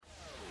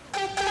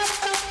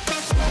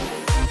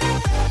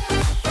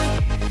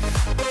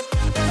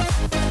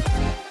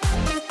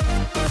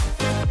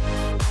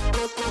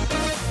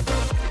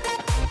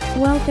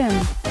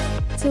Welcome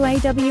to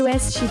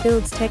AWS She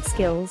Builds Tech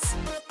Skills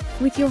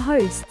with your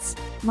hosts,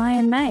 Mai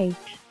and May.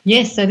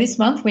 Yes, so this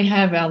month we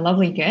have our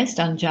lovely guest,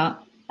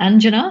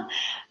 Anjana.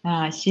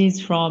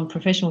 She's from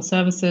Professional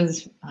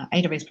Services,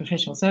 AWS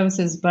Professional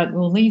Services, but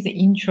we'll leave the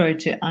intro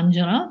to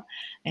Anjana,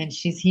 and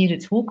she's here to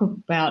talk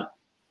about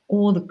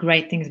all the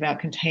great things about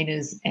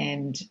containers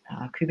and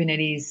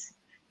Kubernetes.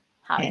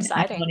 How and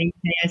exciting.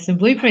 EKS and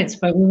blueprints,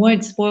 but we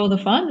won't spoil the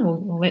fun.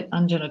 We'll let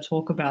Anjana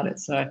talk about it.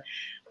 So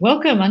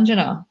welcome,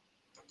 Anjana.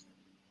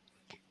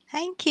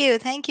 Thank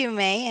you,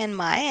 May and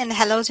Mai, and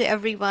hello to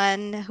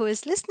everyone who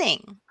is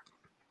listening.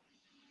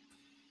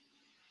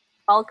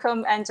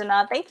 Welcome,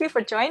 Anjana. Thank you for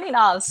joining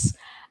us.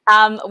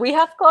 We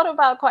have got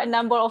about quite a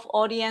number of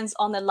audience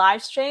on the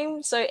live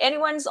stream. So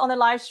anyone's on the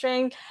live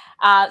stream,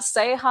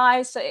 say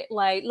hi,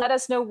 let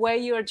us know where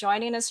you are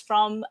joining us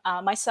from.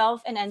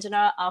 Myself and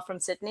Anjana are from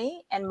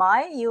Sydney, and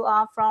Mai, you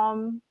are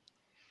from?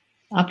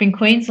 Up in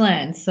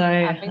Queensland. So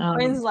up in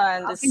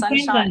Queensland, the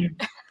sunshine.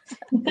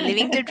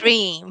 Living the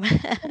dream.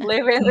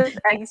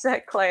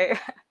 Exactly.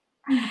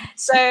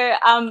 So,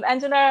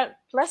 Anjana,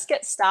 let's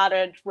get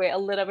started with a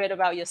little bit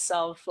about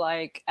yourself,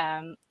 like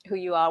who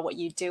you are, what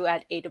you do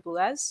at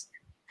AWS.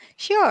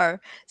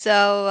 Sure.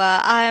 So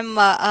I'm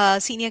a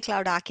senior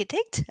cloud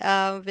architect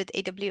with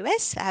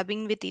AWS. I've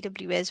been with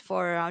AWS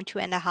for around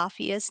 2.5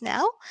 years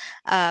now.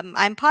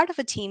 I'm part of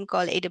a team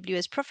called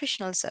AWS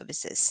Professional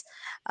Services.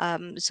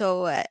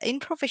 In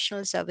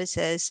Professional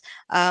Services,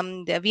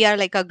 we are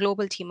like a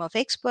global team of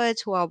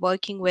experts who are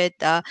working with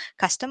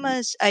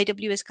customers,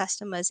 AWS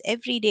customers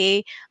every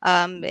day,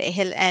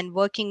 and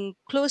working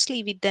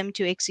closely with them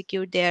to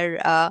execute their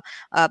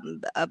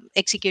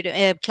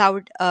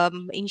cloud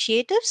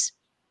initiatives.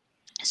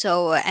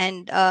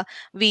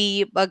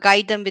 We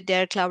guide them with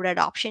their cloud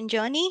adoption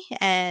journey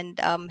and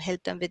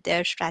help them with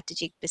their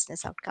strategic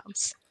business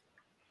outcomes.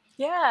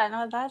 Yeah,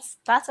 no,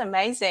 that's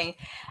amazing.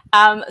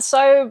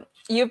 So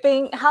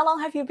how long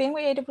have you been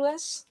with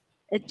AWS?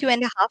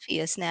 2.5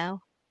 years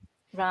now.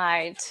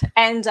 Right,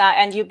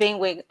 and you've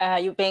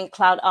been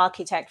cloud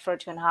architect for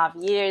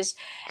 2.5 years.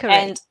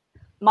 Correct. And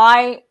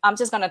I'm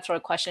just going to throw a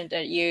question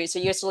at you. So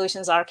you're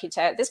solutions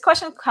architect. This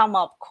question come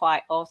up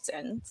quite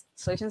often,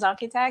 solutions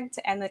architect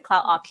and the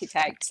cloud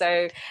architect.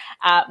 So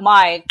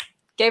Mai,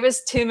 give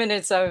us 2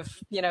 minutes of,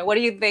 what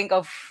do you think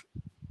of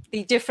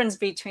the difference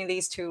between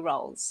these two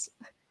roles?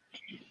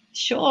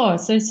 Sure.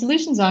 So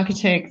solutions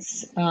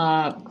architects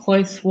are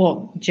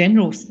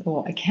general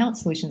or account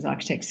solutions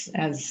architects,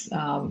 as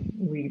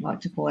we like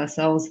to call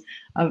ourselves,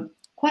 are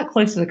quite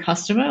close to the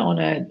customer on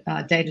a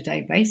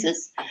day-to-day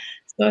basis.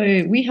 So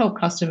we help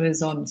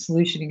customers on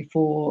solutioning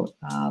for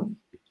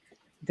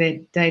their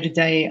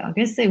day-to-day. I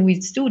guess we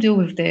still deal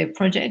with their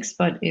projects,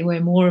 but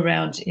we're more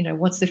around,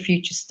 what's the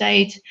future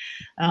state?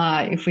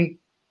 If we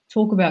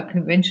talk about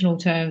conventional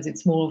terms,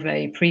 it's more of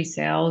a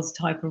pre-sales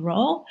type of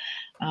role.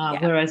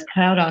 Whereas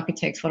cloud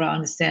architects, what I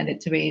understand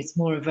it to be, is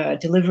more of a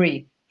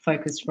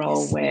delivery-focused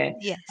role where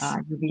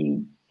you'll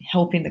be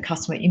helping the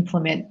customer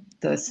implement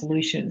the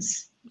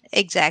solutions.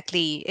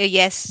 Exactly.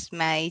 Yes,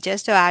 May.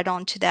 Just to add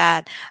on to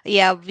that,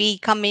 we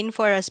come in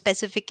for a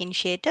specific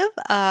initiative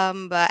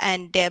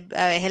and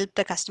help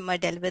the customer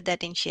deliver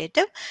that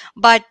initiative.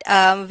 But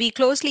we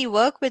closely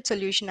work with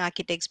solution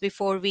architects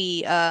before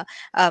we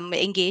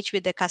engage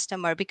with the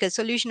customer, because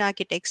solution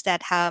architects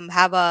that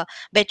have a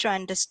better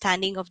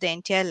understanding of the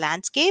entire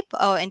landscape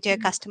or entire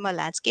customer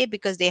landscape,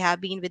 because they have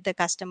been with the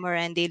customer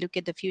and they look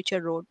at the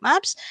future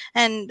roadmaps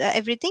and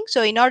everything.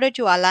 So in order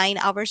to align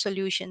our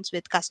solutions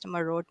with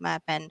customer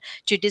roadmap and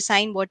to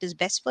design what is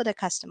best for the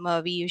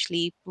customer, we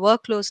usually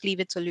work closely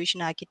with solution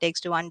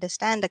architects to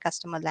understand the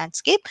customer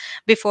landscape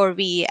before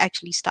we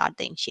actually start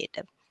the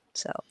initiative.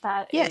 So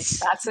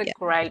that's a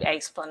great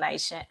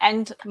explanation.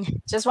 And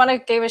just want to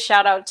give a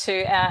shout out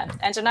to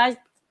Anjana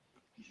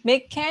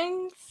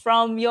Mikan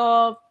from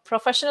your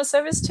professional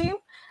service team.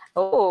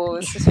 Oh,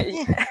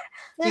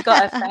 you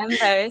got a fan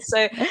there.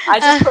 So I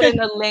just put in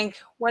a link.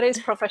 What is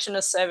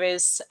professional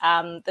service?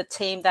 The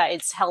team that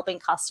is helping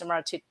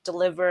customer to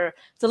deliver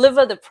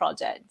the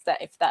project,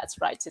 if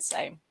that's right to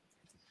say.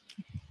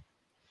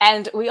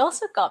 And we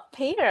also got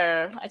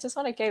Peter. I just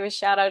want to give a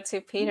shout out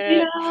to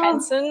Peter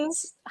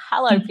Hansons.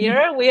 Hello,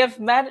 Peter. We have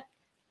met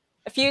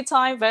a few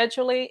times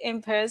virtually,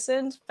 in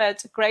person,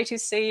 but great to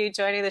see you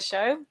joining the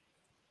show.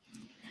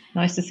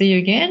 Nice to see you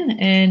again.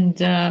 And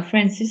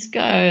Francisco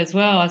as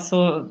well. I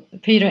saw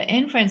Peter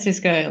and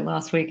Francisco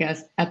last week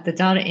at the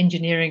data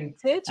engineering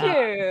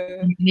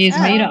engineers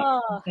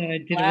meetup. So I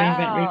did a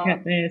reInvent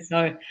recap there.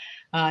 So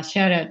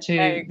shout out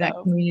to that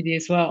community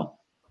as well.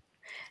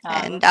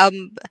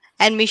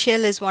 And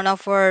Michelle is one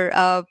of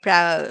our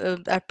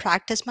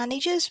practice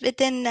managers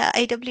within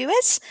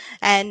AWS,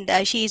 and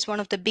she is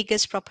one of the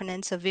biggest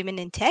proponents of women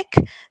in tech.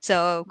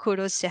 So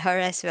kudos to her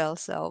as well.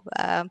 So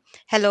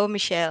hello,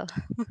 Michelle.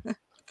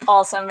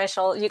 Awesome,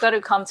 Michelle. You got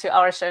to come to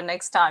our show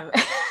next time.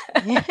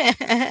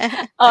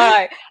 All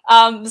right.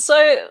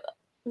 So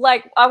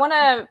like, I want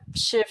to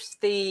shift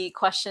the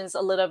questions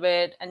a little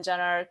bit, and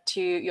Jenna,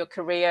 to your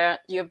career.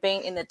 You've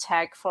been in the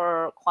tech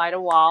for quite a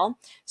while,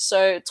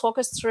 so talk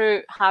us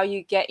through how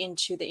you get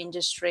into the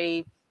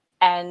industry,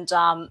 and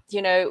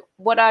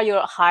what are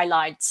your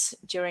highlights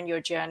during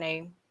your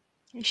journey?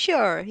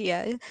 Sure,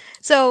 yeah.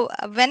 So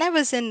when I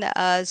was in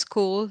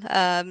school,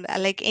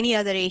 like any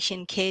other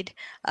Asian kid,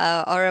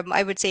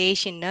 I would say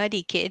Asian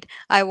nerdy kid,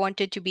 I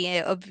wanted to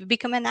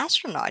become an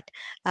astronaut.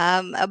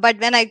 But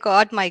when I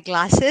got my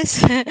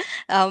glasses,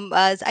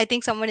 I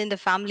think someone in the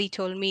family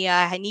told me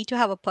I need to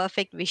have a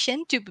perfect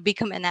vision to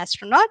become an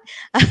astronaut.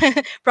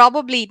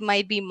 Probably it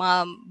might be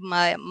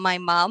my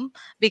mom,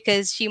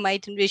 because she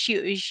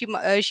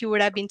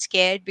would have been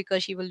scared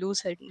because she will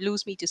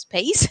lose me to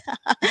space,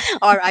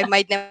 or I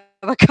might never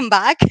come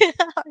back.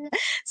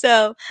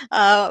 So,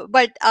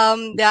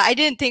 I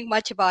didn't think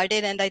much about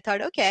it, and I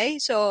thought, okay,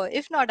 so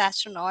if not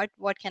astronaut,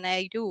 what can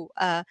I do?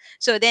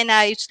 So then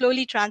I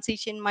slowly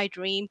transitioned my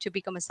dream to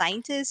become a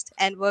scientist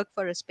and work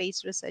for a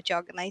space research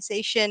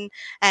organization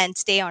and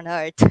stay on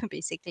Earth,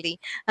 basically.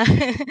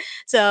 And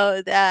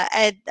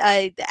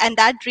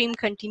that dream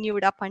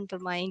continued up until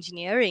my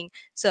engineering.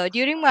 So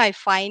during my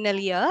final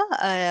year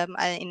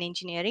in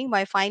engineering,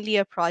 my final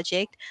year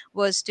project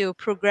was to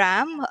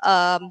program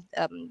a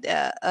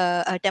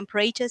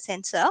temperature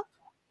sensor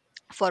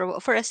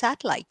for a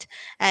satellite.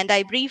 And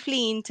I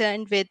briefly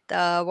interned with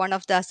one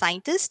of the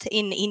scientists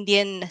in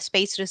Indian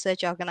Space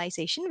Research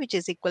Organization, which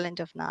is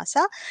equivalent of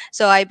NASA.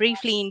 So I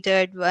briefly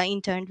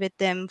interned with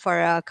them for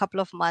a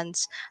couple of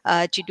months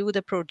to do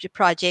the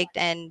project,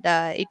 and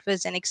it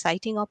was an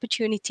exciting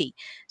opportunity.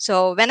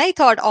 So when I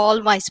thought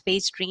all my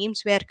space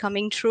dreams were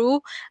coming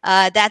true,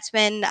 that's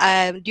when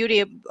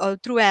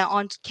through an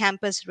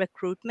on-campus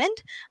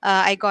recruitment,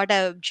 I got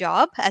a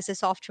job as a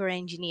software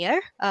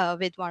engineer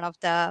with one of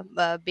the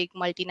big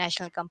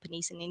multinational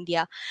companies in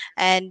India.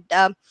 And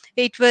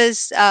it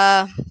was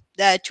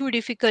too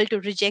difficult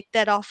to reject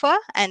that offer,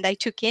 and I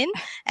took in,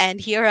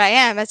 and here I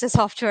am as a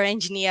software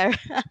engineer.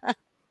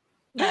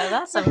 No,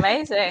 that's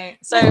amazing.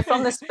 So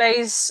from the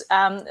space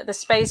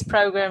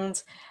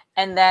programs,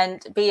 and then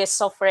be a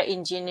software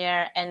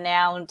engineer, and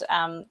now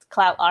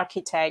cloud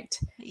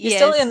architect. You're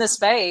still in the Yes.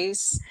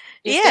 space.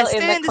 You're Yeah, still in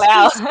still the in the space,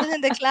 cloud. still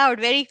in the cloud,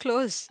 very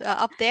close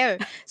up there.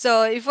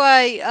 So if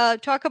I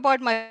talk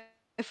about my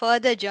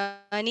further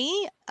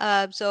journey,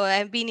 so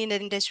I've been in the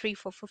industry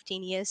for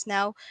 15 years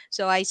now.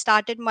 So I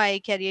started my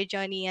career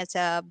journey as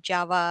a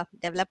Java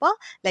developer,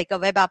 like a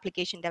web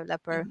application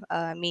developer,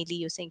 mainly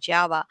using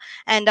Java.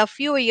 And a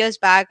few years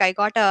back, I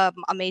got an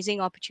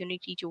amazing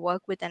opportunity to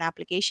work with an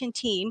application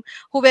team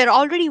who were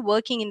already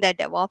working in that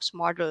DevOps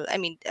model. I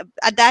mean,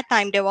 at that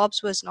time,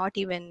 DevOps was not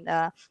even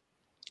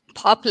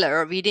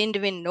popular. We didn't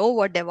even know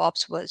what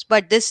DevOps was,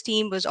 but this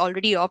team was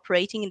already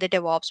operating in the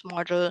DevOps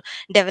model,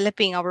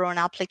 developing our own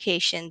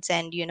applications,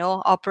 and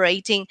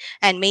operating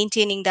and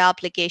maintaining the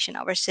application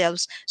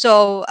ourselves.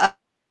 So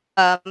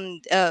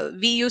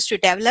we used to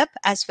develop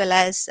as well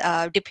as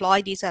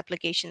deploy these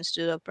applications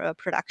to the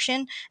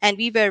production, and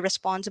we were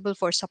responsible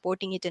for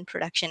supporting it in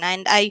production.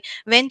 And I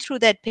went through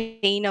that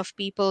pain of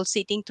people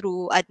sitting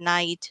through at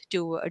night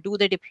to do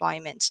the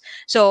deployments.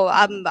 So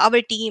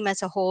our team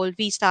as a whole,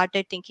 we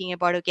started thinking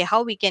about, okay,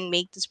 how we can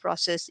make this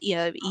process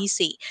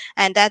easy.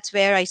 And that's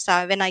where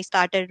when I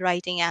started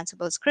writing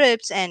Ansible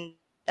scripts, and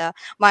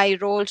my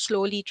role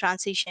slowly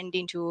transitioned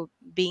into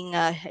being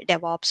a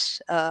DevOps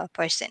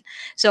person.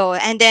 So,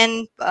 and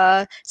then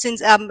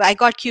since I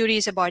got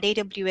curious about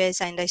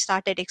AWS, and I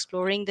started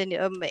exploring the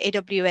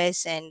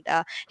AWS, and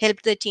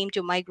helped the team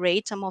to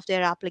migrate some of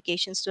their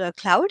applications to a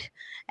cloud.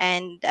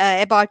 And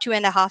about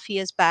 2.5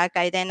 years back,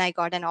 I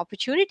got an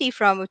opportunity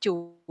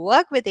to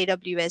work with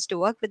AWS, to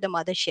work with the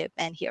mothership,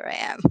 and here I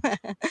am.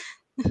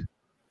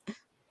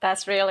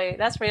 That's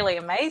really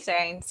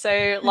amazing.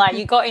 So like,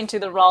 you got into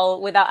the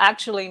role without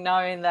actually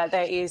knowing that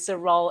there is a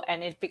role,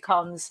 and it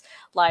becomes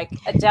like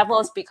a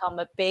DevOps become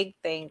a big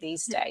thing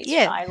these days,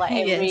 Yeah, right? Like,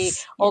 every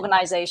yes, yeah.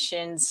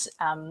 organizations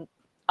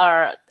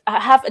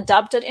have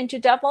adapted into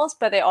DevOps,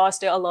 but there are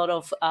still a lot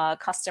of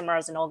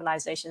customers and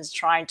organizations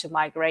trying to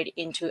migrate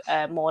into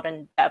a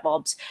modern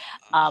DevOps,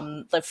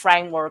 the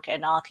framework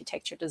and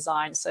architecture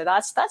design. So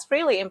that's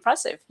really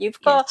impressive. You've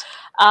got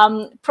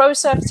Yes.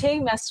 ProServe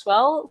team as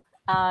well.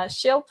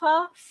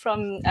 Shilpa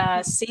from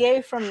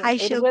CA from Hi, AWS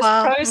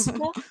Shilpa.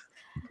 ProServe.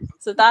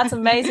 So that's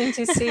amazing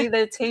to see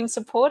the team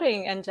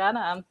supporting, and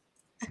Jana.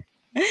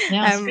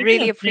 Now, I'm speaking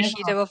really of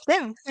appreciative DevOps, of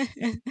them.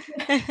 we've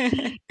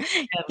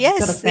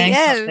got a Yes, thanks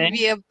up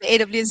yeah, there.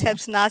 AWS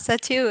helps NASA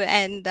too,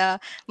 and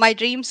my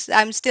dreams.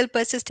 I'm still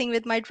persisting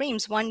with my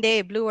dreams. One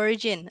day, Blue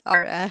Origin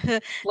or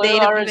Blue the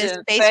AWS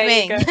Origin. Space There you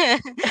Wing. go.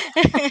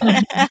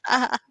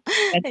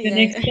 That's the Yeah.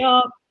 next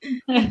job.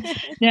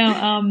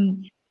 Now,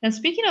 now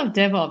speaking of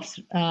DevOps,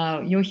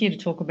 you're here to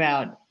talk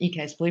about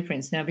EKS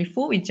blueprints. Now,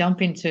 before we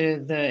jump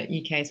into the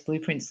EKS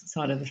blueprints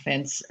side of the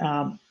fence,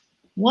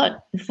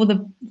 what for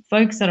the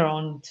folks that are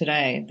on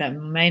today that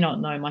may not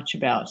know much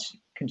about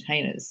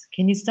containers,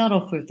 can you start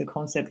off with the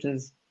concept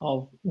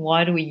of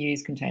why do we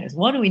use containers?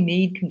 Why do we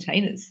need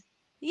containers?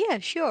 Yeah,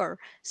 sure.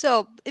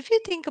 So if you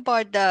think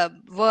about the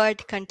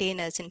word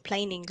containers in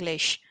plain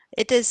English,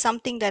 it is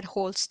something that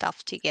holds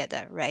stuff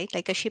together, right?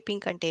 Like a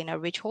shipping container,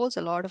 which holds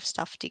a lot of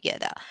stuff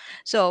together.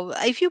 So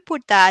if you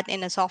put that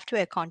in a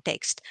software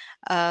context,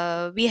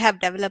 we have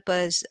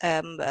developers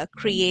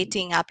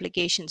creating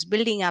applications,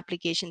 building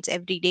applications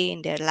every day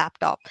in their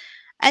laptop.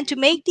 And to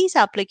make these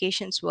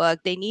applications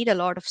work, they need a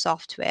lot of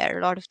software,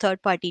 a lot of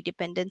third party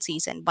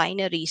dependencies and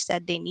binaries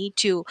that they need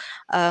to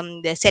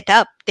they set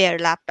up their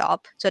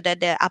laptop so that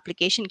their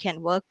application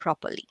can work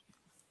properly.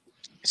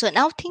 So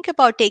now think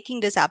about taking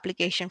this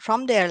application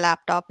from their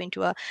laptop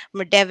into a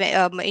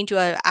into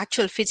a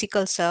actual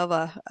physical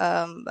server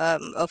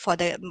for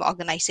the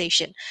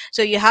organization.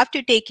 So you have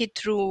to take it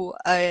through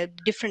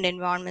different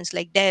environments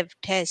like dev,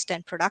 test,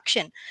 and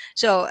production.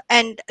 So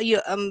and you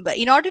but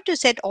in order to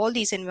set all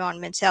these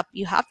environments up,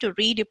 you have to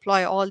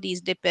redeploy all these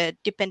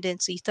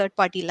dependencies, third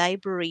party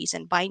libraries,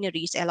 and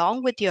binaries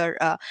along with your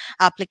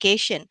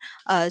application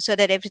so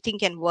that everything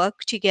can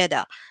work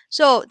together.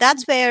 So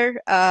that's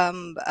where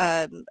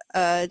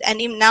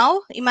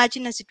now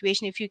imagine a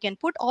situation if you can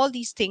put all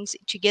these things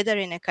together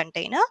in a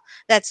container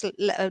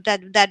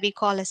that we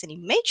call as an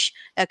image,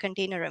 a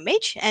container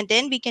image, and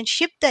then we can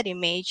ship that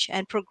image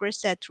and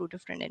progress that through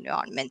different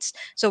environments.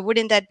 So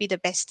wouldn't that be the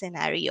best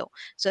scenario?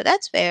 So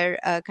that's where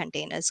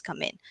containers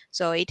come in.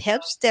 So it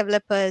helps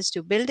developers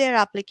to build their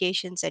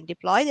applications and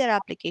deploy their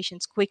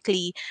applications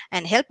quickly,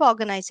 and help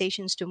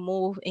organizations to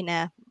move in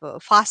a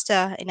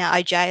faster, in an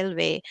agile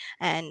way,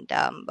 and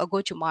go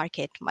to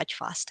market much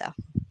faster.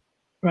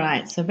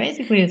 Right. So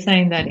basically, you're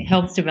saying that it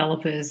helps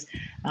developers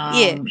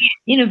Yeah.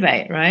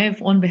 innovate, right,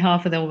 on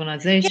behalf of the Yeah.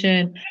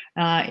 organization.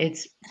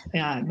 It's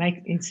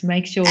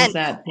make sure And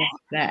that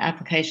the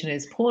application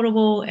is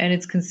portable and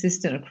it's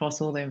consistent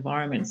across all the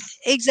environments.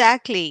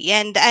 exactly.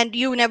 And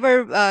you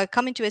never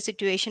come into a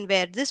situation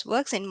where this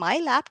works in my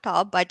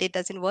laptop, but it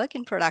doesn't work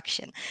in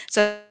production.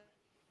 So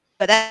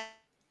that's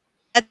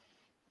where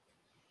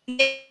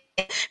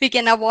we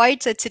can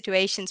avoid such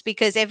situations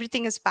because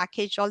everything is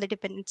packaged, all the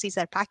dependencies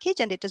are packaged,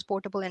 and it is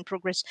portable and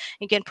progress.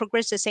 You can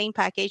progress the same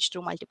package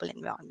through multiple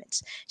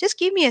environments. Just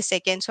give me a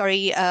second.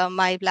 Sorry,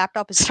 my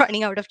laptop is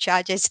running out of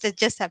charge. I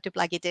just have to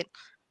plug it in.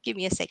 Give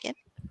me a second.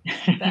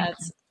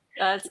 That's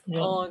Yeah.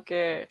 all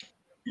good.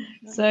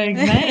 So,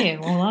 May,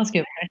 I'll ask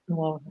you a question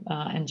while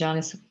and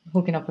Janice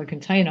hooking up a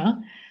container.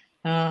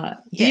 Do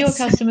your Yes.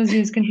 customers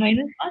use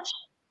containers much?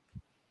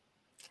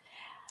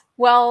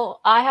 Well,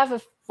 I have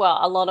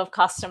a lot of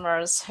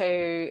customers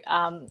who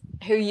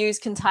use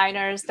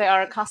containers. They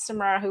are a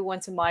customer who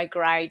want to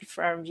migrate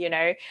from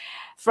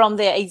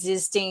their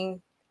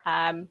existing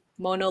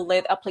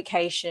monolith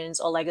applications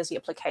or legacy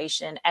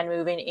application and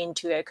moving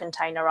into a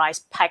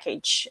containerized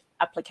package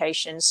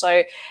application.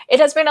 So it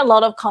has been a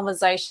lot of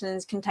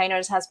conversations.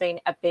 Containers has been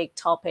a big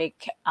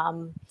topic,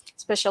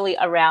 especially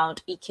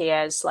around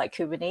EKS like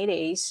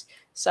Kubernetes.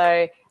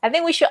 So I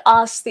think we should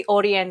ask the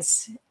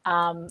audience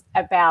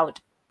about,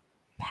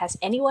 has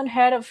anyone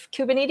heard of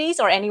Kubernetes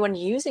or anyone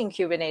using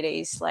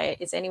Kubernetes? Like,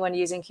 is anyone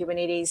using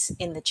Kubernetes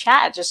in the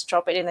chat? Just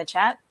drop it in the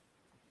chat.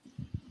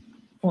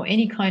 Or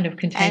any kind of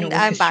container And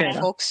I'm back,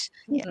 orchestrator? folks.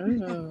 Yeah.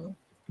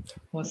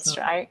 That's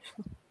right.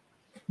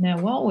 Now,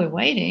 while we're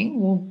waiting,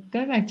 we'll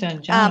go back to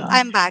Anjana.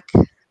 I'm back.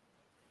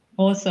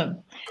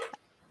 Awesome.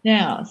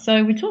 Now,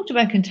 so we talked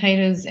about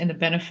containers and the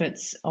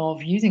benefits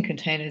of using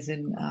containers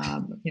in,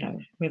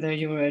 whether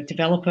you're a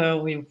developer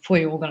or for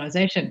your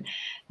organization.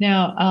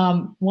 Now,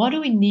 why do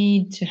we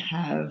need to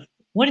have,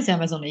 what is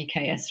Amazon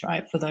EKS,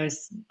 right? For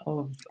those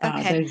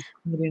Okay. those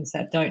audience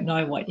that don't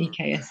know what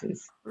EKS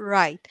is.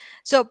 Right.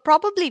 So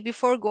probably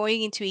before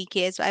going into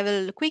EKS, I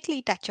will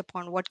quickly touch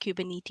upon what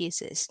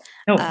Kubernetes is.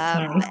 Oh,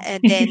 sorry.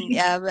 And then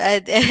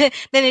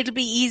then it'll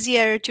be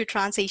easier to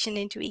transition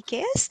into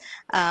EKS.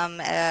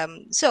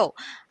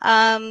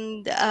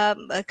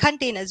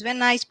 Containers.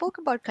 When I spoke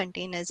about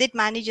containers, it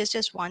manages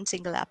just one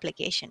single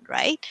application,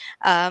 right?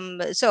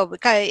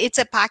 It's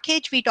a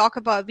package. We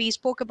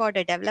spoke about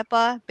a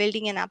developer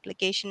building an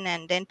application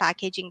and then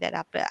packaging that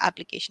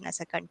application as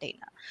a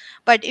container.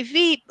 But if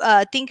we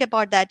think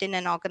about that in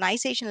an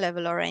organization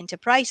level or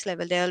enterprise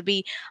level, there will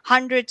be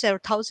hundreds or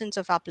thousands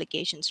of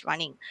applications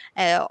running.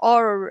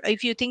 Or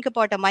if you think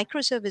about a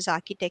microservice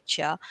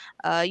architecture,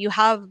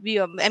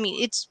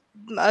 it's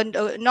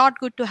not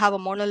good to have a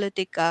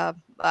monolithic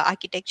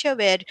architecture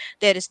where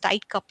there is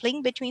tight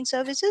coupling between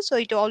services. So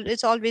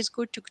it's always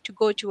good to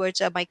go towards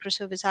a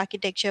microservice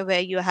architecture where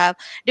you have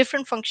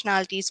different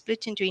functionalities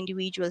split into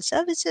individual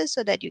services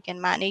so that you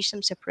can manage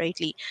them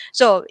separately.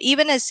 So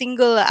even a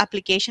single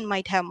application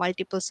might have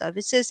multiple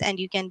services, and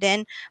you can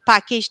then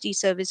package these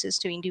services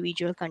to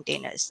individual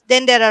containers.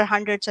 Then there are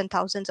hundreds and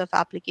thousands of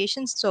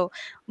applications, so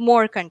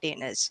more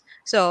containers.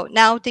 So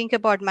now think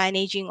about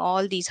managing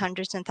all these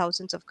hundreds and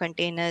thousands of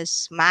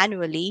containers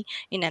manually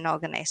in an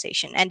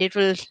organization, and it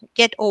will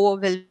get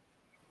overwhelming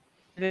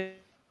very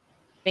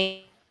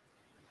quickly,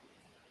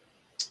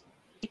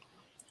 right?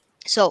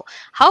 So So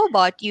how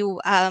about you?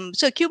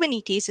 So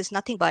Kubernetes is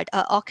nothing but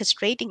an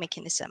orchestrating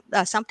mechanism,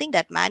 something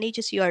that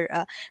manages your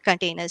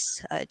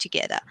containers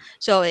together.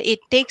 So it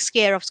takes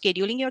care of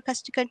scheduling your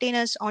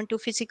containers onto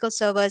physical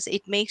servers.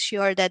 It makes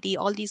sure that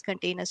all these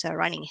containers are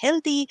running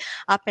healthy,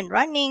 up and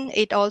running.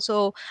 It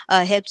also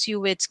helps you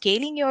with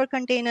scaling your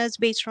containers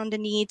based on the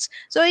needs.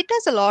 So it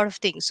does a lot of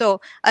things.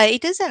 So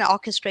it is an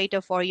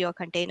orchestrator for your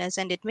containers,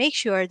 and it makes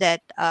sure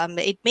that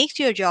it makes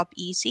your job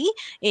easy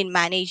in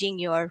managing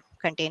your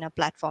container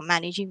platform,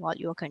 managing all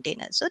your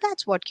containers. So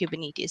that's what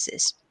Kubernetes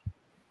is.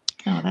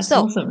 Oh, that's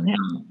So, awesome. Now,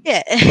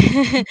 yeah.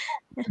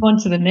 on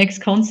to the next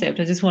concept.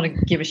 I just want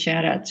to give a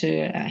shout out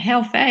to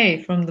Hao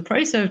Fei from the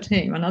ProServe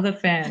team, another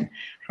fan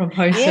from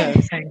ProServe,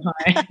 Yeah. saying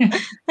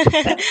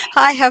hi.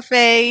 Hi,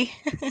 Hafe.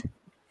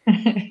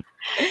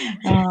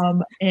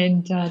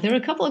 And there are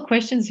a couple of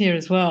questions here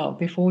as well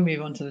before we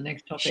move on to the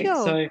next topic.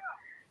 Sure. So,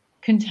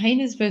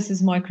 containers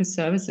versus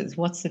microservices,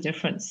 what's the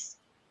difference?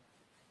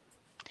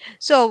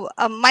 So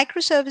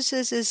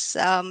microservices is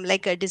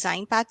like a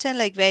design pattern,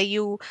 like where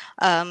you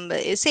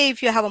say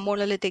if you have a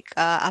monolithic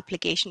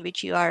application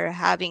which you are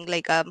having,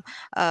 like an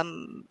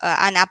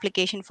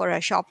application for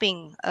a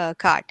shopping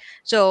cart.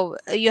 So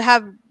you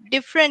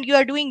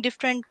are doing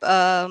different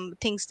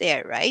things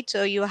there, right?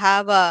 So you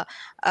have a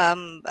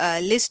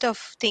list of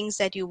things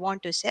that you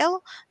want to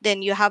sell.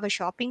 Then you have a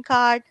shopping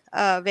cart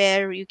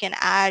where you can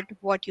add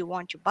what you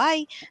want to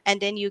buy, and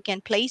then you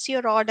can place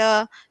your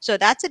order. So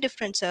that's a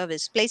different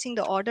service. Placing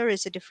the order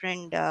is a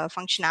different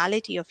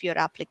functionality of your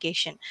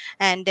application.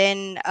 And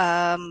then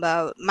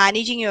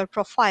managing your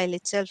profile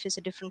itself is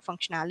a different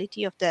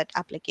functionality of that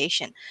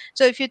application.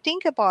 So if you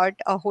think about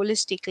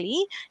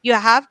holistically, you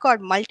have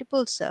got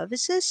multiple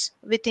services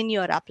within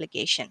your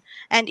application.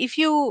 And if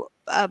you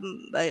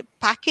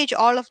package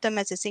all of them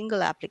as a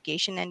single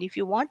application, and if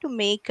you want to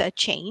make a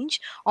change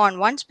on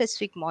one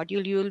specific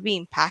module, you will be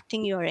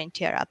impacting your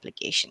entire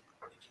application.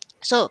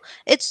 So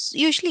it's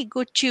usually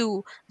good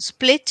to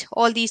split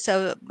all these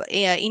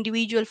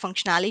individual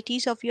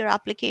functionalities of your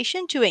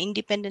application to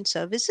independent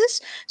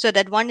services, so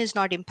that one is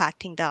not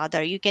impacting the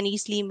other. You can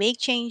easily make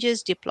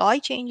changes, deploy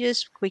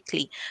changes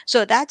quickly.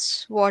 So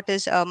that's what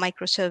is a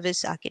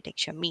microservice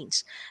architecture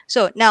means.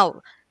 So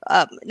now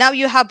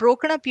you have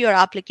broken up your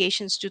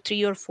applications to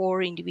 3 or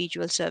 4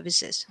 individual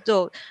services.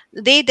 So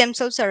they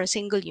themselves are a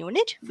single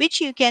unit which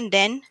you can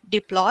then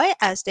deploy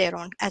as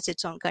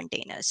its own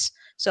containers.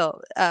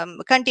 So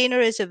container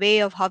is a way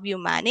of how you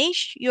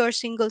manage your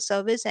single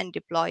service and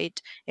deploy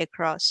it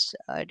across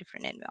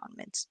different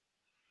environments.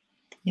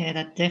 Yeah,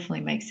 that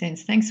definitely makes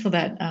sense. Thanks for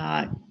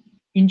that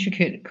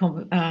intricate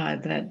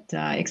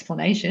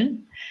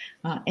explanation.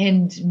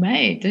 And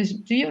May,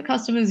 do your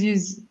customers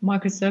use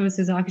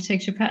microservices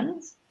architecture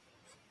patterns?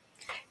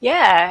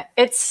 Yeah,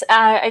 it's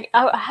I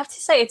have to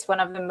say it's one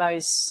of the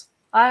most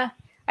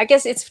I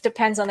guess it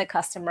depends on the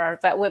customer,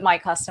 but with my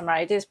customer,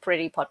 it is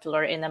pretty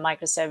popular in the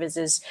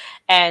microservices,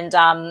 and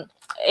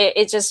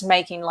it's just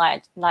making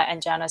like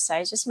Anjana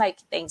says, just make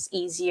things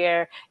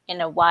easier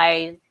in a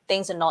way.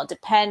 Things are not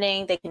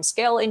depending; they can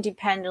scale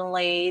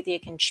independently, they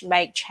can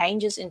make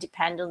changes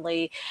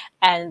independently,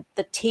 and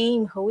the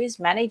team who is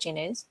managing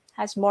it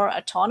has more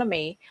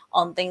autonomy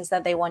on things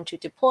that they want to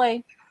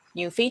deploy,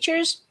 new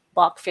features,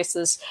 bug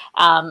fixes.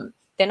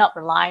 They're not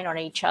relying on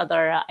each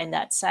other in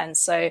that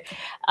sense. So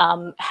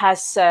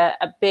has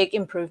a big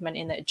improvement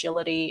in the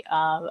agility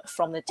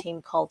from the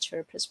team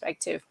culture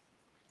perspective.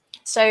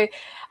 So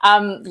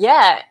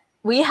yeah,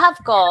 we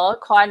have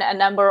got quite a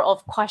number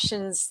of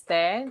questions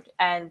there.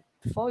 And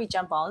before we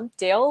jump on,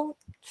 Dale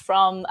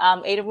from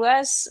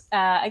AWS,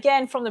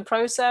 again, from the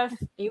ProServe,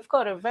 you've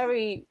got a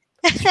very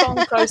strong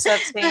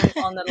ProServe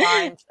team on the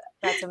line.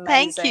 That's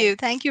amazing.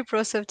 Thank you,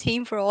 ProServe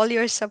team, for all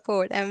your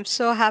support. I'm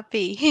so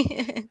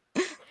happy.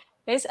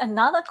 There's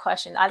another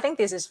question. I think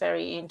this is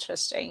very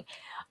interesting.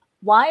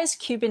 Why is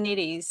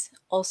Kubernetes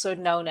also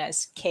known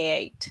as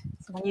K8?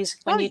 So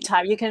when you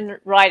type, you can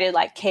write it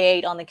like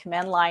K8 on the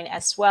command line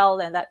as well.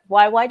 And that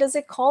why does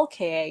it call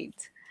K8?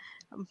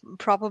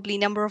 Probably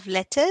number of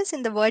letters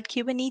in the word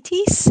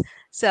Kubernetes.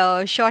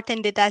 So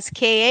shortened it as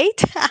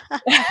K8.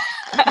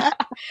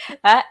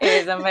 That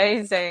is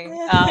amazing.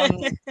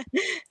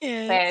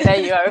 Yeah. There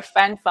you are,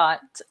 fan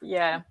fact.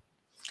 Yeah.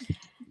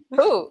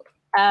 Ooh.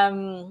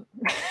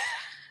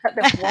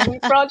 The Wormy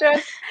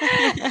project.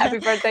 Happy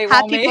birthday,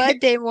 Wormy. Happy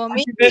birthday,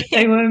 Wormy. Happy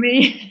birthday,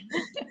 Wormy.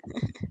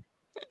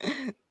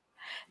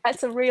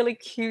 That's a really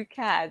cute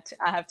cat,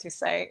 I have to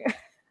say.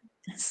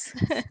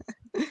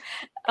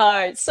 All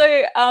right.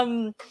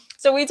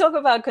 So we talk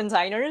about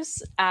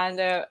containers,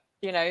 and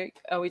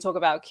we talk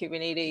about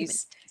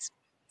Kubernetes.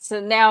 So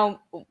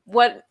now,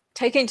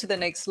 taking to the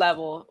next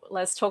level,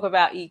 let's talk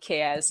about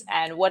EKS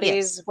and what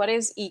is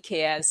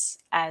EKS,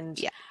 and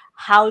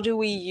how do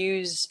we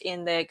use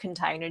in the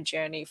container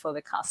journey for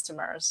the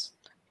customers?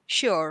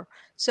 Sure.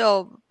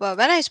 So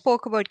when I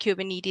spoke about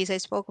Kubernetes, I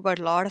spoke about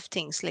a lot of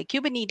things. Like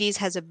Kubernetes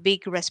has a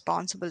big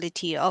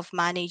responsibility of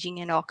managing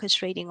and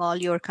orchestrating all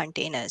your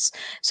containers.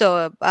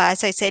 So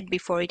as I said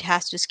before, it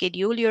has to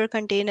schedule your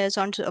containers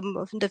onto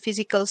the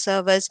physical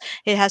servers.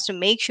 It has to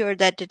make sure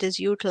that it is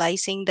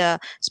utilizing the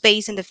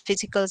space in the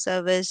physical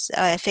servers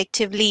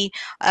effectively.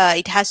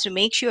 It has to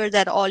make sure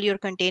that all your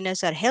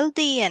containers are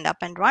healthy and up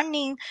and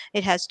running.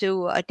 It has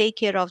to take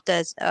care of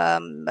the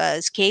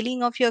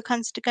scaling of your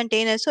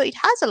containers. So it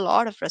has a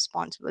lot of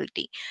responsibility.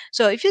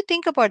 So if you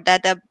think about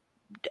that, the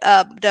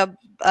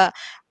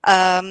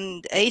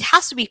it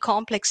has to be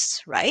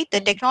complex, right? The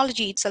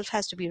technology itself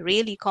has to be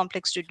really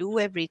complex to do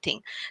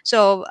everything.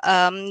 So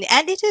and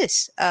it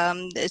is.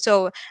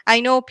 So I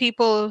know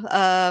people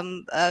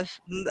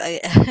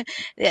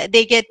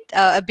they get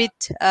a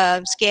bit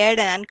scared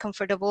and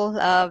uncomfortable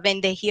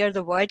when they hear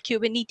the word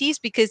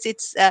Kubernetes, because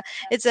it's a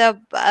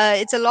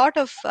lot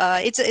of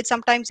it's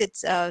sometimes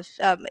it's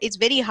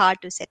very hard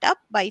to set up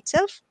by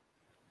itself.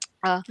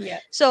 uh, Yeah.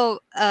 so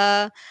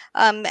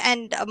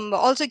and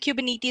also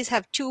Kubernetes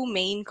have two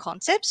main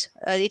concepts.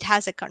 It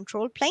has a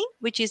control plane,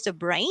 which is the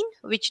brain,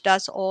 which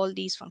does all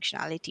these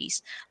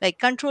functionalities. Like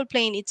control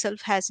plane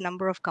itself has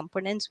number of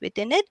components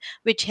within it,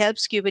 which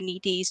helps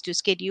Kubernetes to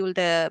schedule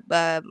the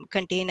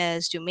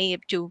containers,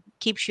 to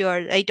keep sure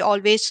it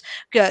always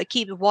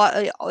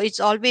it's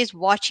always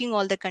watching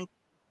all the containers,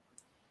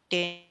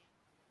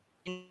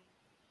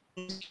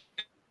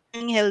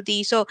 running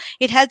healthy. So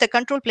it has the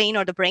control plane,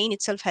 or the brain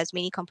itself has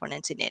many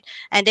components in it.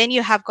 And then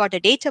you have got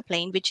a data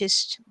plane, which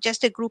is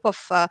just a group of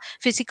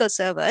physical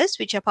servers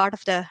which are part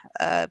of the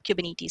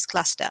Kubernetes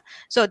cluster.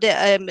 So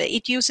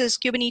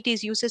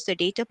Kubernetes uses the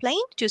data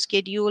plane to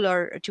schedule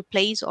or to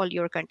place all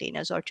your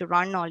containers or to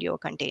run all your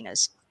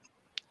containers.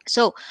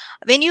 So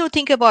when you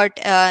think about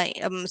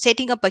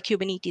setting up a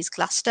Kubernetes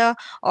cluster,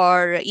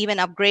 or even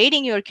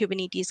upgrading your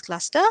Kubernetes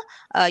cluster,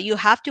 you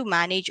have to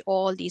manage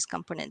all these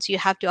components. You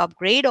have to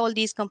upgrade all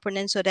these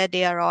components so that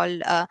they are all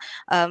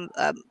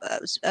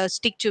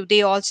stick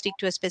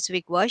to a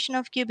specific version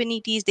of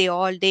Kubernetes.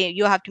 They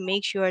you have to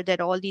make sure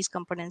that all these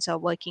components are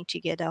working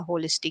together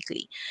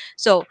holistically.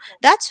 So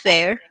that's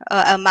where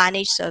a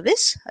managed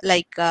service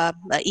like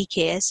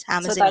EKS, So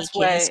Amazon that's EKS,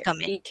 where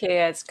come in.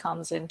 EKS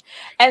comes in.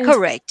 And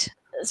Correct.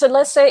 so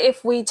let's say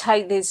if we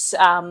take this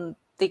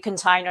the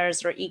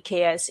containers or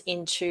EKS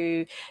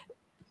into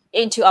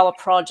our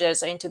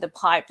projects or into the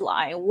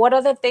pipeline, what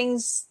are the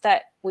things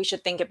that we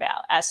should think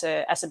about as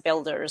a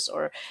builders?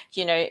 Or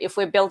if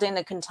we're building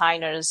the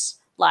containers,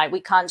 like we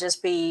can't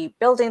just be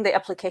building the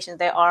application.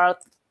 There are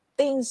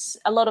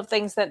a lot of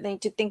things that need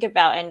to think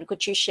about. And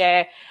could you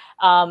share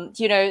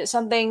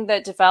something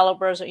that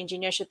developers or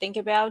engineers should think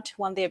about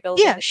when they're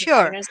building Yeah, the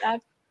sure. containers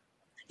app?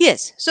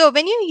 Yes. So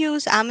when you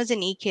use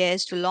Amazon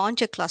EKS to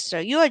launch a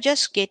cluster, you are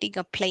just getting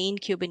a plain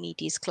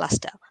Kubernetes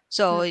cluster.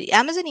 So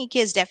Amazon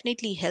EKS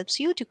definitely helps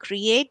you to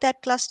create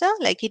that cluster.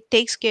 Like it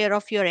takes care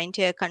of your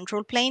entire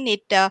control plane.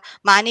 It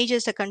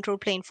manages the control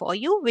plane for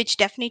you, which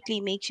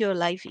definitely makes your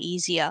life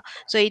easier.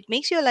 So it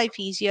makes your life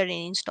easier in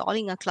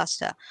installing a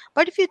cluster.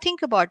 But if you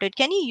think about it,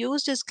 can you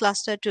use this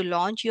cluster to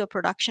launch your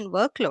production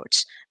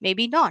workloads?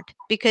 Maybe not,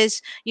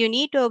 because you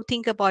need to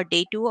think about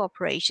day two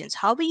operations.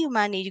 How are you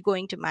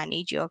going to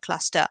manage your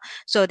cluster?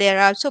 So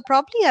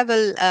probably I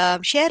will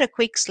share a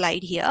quick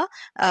slide here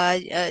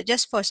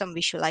just for some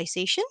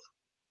visualization.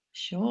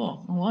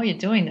 Sure. And while you're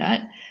doing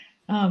that,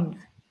 can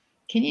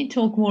you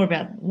talk more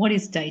about what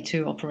is day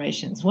two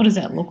operations? What does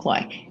that look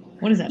like?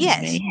 What does that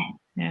Yes. mean?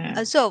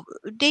 Yeah. So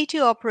day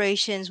two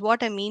operations,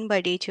 what I mean by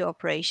day two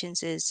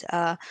operations is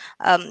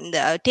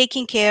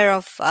taking care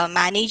of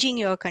managing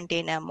your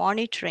container,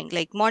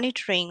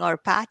 monitoring or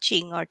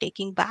patching or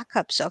taking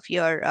backups of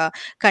your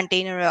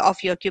container, of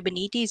your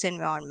Kubernetes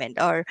environment,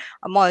 or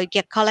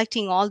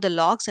collecting all the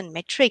logs and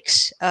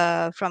metrics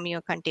from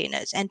your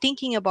containers, and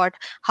thinking about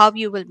how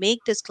you will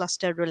make this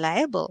cluster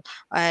reliable,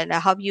 and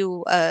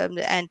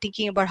and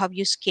thinking about how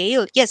you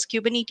scale. Yes,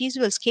 Kubernetes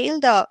will scale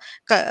the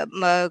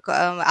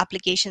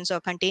applications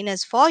or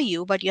containers for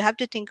you, but you have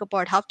to think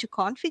about how to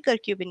configure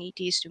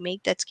Kubernetes to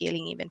make that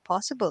scaling even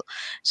possible.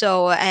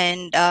 So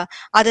and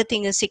other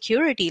thing is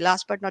security.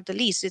 Last but not the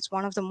least, it's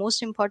one of the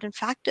most important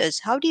factors.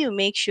 How do you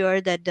make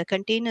sure that the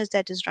containers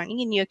that is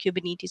running in your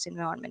Kubernetes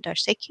environment are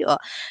secure?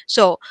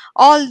 So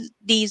all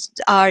these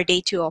are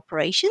day two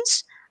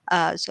operations.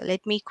 So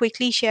let me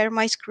quickly share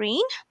my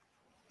screen.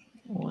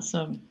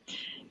 Awesome.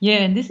 Yeah,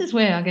 and this is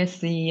where I guess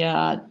the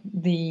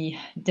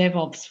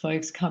DevOps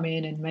folks come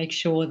in and make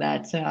sure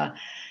that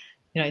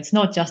it's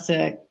not just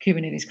a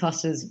Kubernetes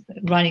clusters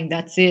running.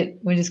 That's it.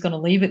 We're just going to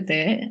leave it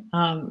there.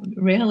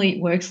 Rarely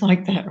it works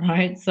like that,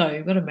 right? So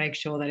you've got to make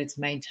sure that it's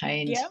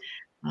maintained.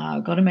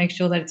 Yeah. Got to make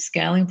sure that it's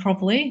scaling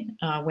properly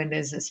when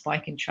there's a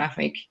spike in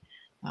traffic.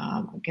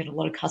 I get a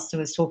lot of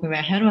customers talking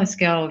about how do I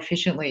scale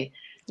efficiently,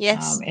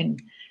 Yes.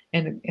 and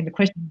And the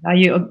question, are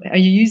you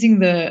using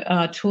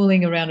the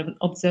tooling around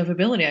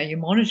observability? Are you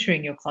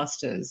monitoring your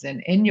clusters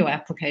and your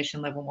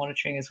application level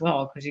monitoring as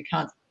well? Because you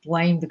can't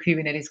blame the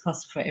Kubernetes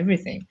cluster for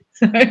everything.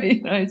 So,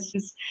 it's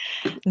just,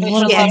 there's a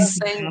lot of things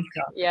to look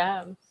after.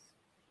 Yeah.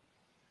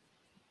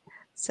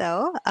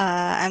 So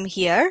I'm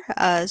here.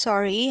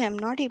 Sorry, I'm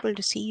not able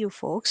to see you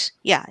folks.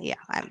 Yeah,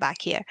 I'm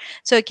back here.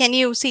 So can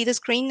you see the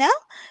screen now?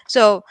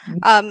 So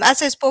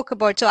as I spoke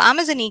about, so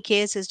Amazon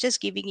EKS is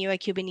just giving you a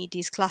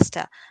Kubernetes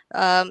cluster.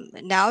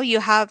 Now you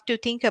have to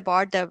think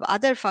about the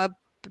other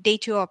day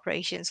two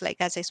operations, like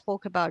as I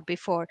spoke about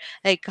before,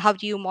 like how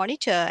do you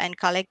monitor and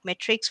collect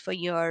metrics for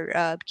your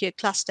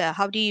cluster?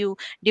 How do you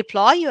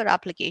deploy your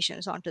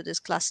applications onto this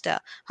cluster?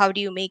 How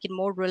do you make it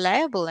more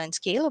reliable and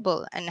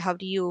scalable? And how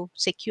do you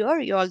secure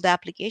all the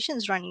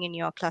applications running in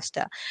your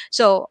cluster?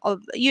 So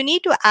you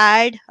need to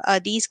add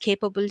these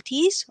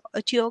capabilities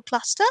to your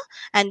cluster,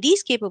 and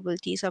these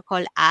capabilities are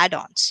called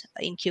add-ons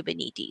in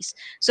Kubernetes.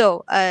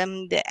 So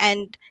and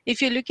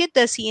if you look at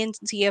the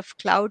CNCF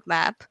cloud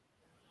map,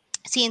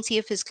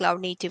 CNCF is Cloud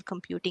Native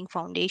Computing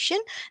Foundation.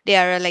 They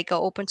are like an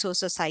open source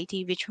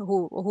society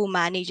who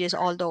manages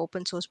all the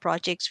open source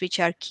projects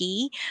which are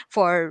key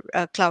for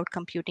cloud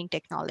computing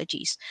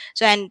technologies.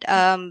 So and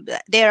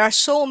there are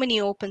so many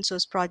open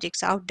source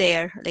projects out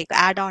there, like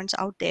add-ons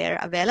out there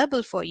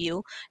available for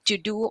you to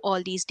do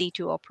all these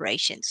D2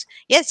 operations.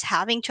 Yes,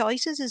 having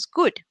choices is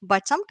good,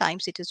 but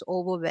sometimes it is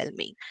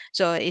overwhelming.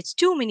 So it's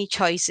too many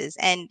choices,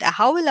 and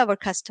how will our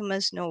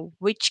customers know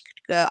which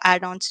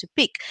add-ons to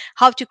pick?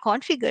 How to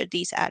configure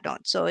these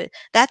add-ons? So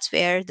that's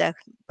where the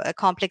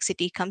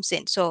complexity comes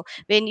in. So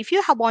if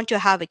you want to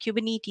have a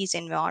Kubernetes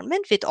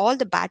environment with all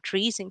the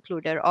batteries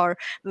included, or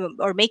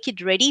make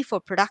it ready for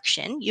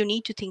production, you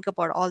need to think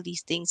about all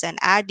these things and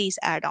add these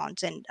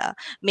add-ons and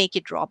make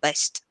it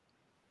robust.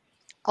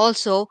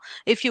 Also,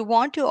 if you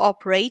want to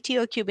operate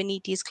your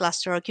Kubernetes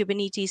cluster or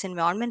Kubernetes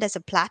environment as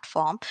a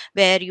platform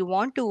where you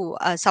want to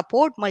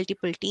support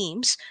multiple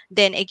teams,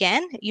 then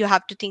again, you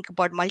have to think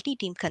about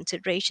multi-team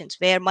considerations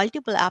where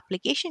multiple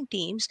application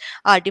teams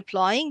are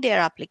deploying their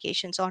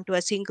applications onto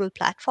a single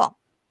platform.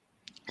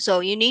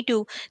 So you need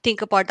to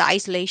think about the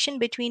isolation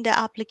between the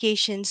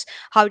applications.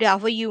 How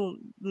are you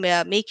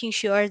making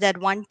sure that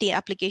one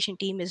application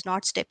team is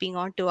not stepping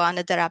onto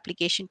another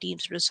application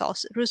team's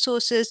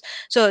resources?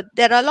 So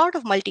there are a lot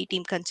of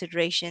multi-team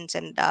considerations,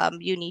 and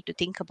you need to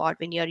think about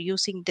when you're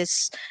using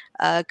this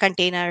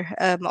container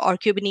or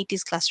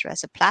Kubernetes cluster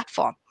as a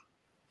platform.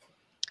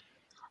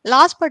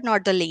 Last but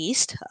not the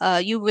least,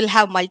 you will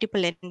have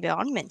multiple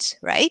environments,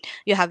 right?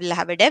 Will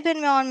have a dev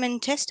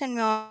environment, test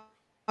environment,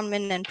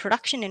 and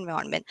production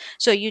environment.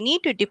 So you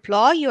need to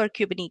deploy your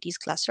Kubernetes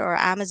cluster or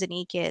Amazon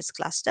EKS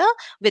cluster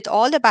with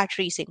all the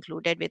batteries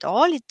included, with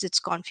all its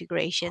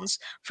configurations,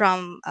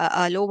 from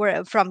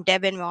from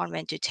dev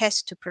environment to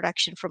test to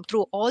production, from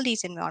through all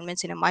these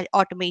environments in a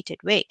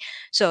automated way.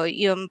 So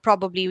you're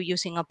probably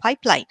using a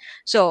pipeline.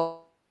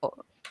 So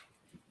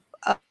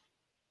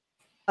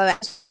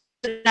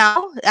so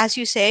now, as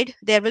you said,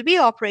 there will be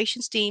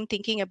operations team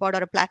thinking about,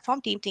 or a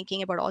platform team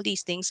thinking about all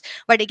these things.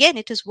 But again,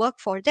 it is work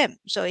for them.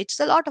 So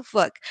it's a lot of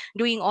work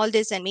doing all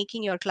this and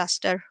making your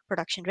cluster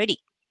production ready.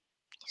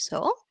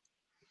 So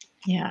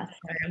yeah,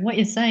 so what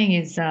you're saying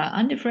is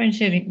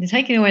undifferentiating, you're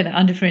taking away the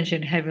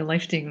undifferentiated heavy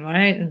lifting,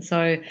 right? And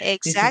so this is where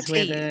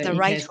exactly the the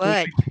right EKS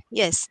word. blueprint.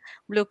 Yes,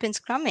 blueprints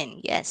come in.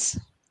 Yes.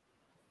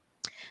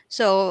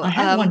 So I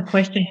have one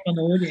question from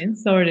the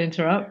audience. Sorry to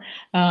interrupt.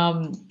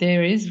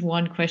 There is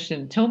one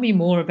question. Tell me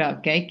more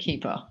about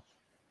Gatekeeper.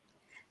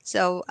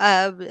 So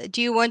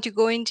do you want to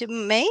go into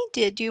May?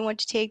 Do you want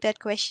to take that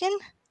question?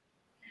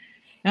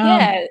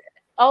 Yeah.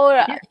 Or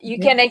Yeah, you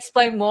yeah. can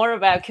explain more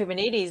about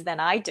Kubernetes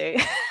than I do.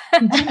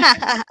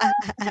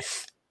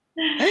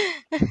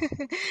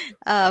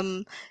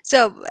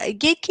 So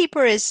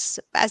gatekeeper is,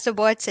 as the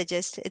word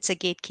suggests, it's a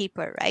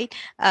gatekeeper, right?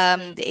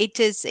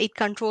 It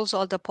controls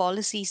all the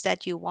policies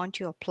that you want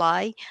to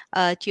apply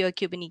to your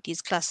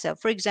Kubernetes cluster.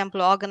 For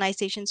example,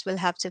 organizations will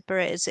have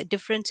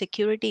different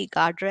security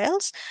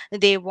guardrails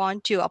they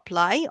want to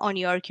apply on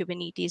your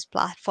Kubernetes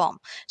platform.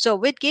 So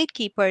with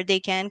gatekeeper, they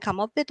can come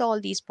up with all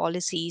these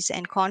policies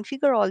and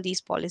configure all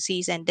these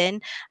policies and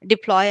then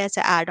deploy as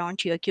an add-on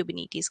to your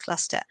Kubernetes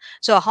cluster.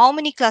 So how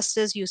many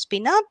clusters you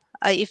spin up,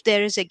 if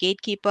there is a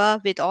gatekeeper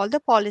with all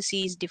the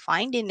policies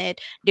defined in it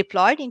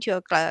deployed into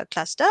your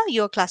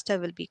cluster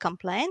will be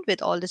compliant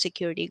with all the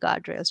security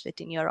guardrails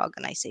within your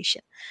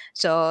organization.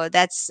 So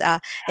that's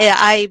yeah,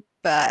 I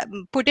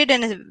put it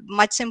in a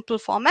much simple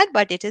format,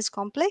 but it is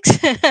complex.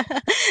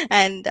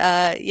 And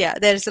yeah,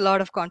 there's a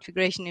lot of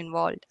configuration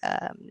involved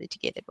to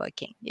get it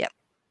working. Yeah.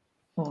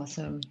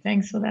 Awesome.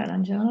 Thanks for that,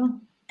 Angela.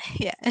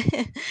 Yeah.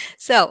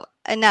 So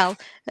Now,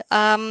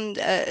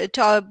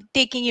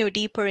 taking you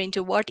deeper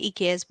into what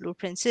EKS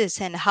Blueprints is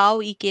and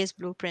how EKS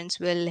Blueprints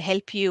will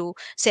help you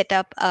set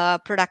up a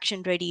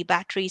production-ready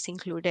batteries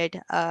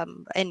included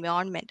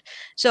environment.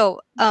 So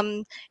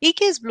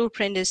EKS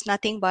Blueprint is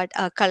nothing but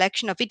a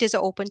collection of, it is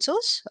an open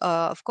source,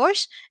 of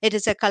course. It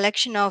is a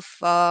collection of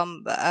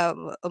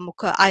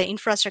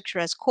infrastructure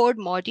as code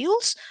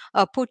modules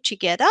put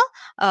together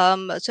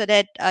so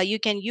that you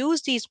can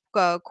use these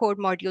code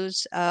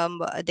modules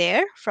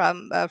there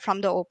from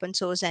the open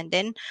source, and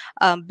then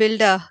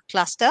build a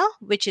cluster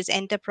which is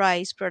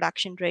enterprise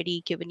production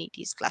ready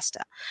Kubernetes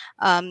cluster.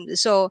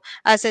 So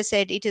as I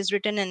said, it is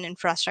written in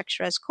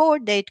infrastructure as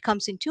code. It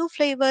comes in two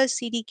flavors,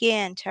 CDK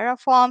and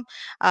Terraform.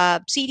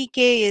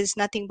 CDK is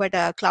nothing but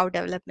a cloud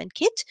development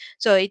kit.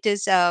 So it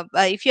is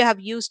if you have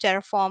used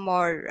Terraform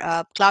or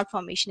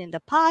CloudFormation in the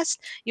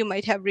past, you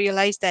might have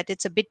realized that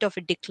it's a bit of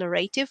a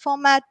declarative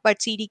format, but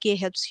CDK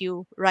helps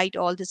you write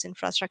all this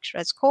infrastructure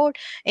as code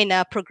in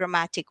a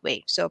programmatic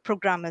way. So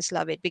programmers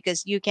love it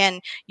because you can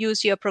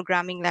use your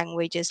programming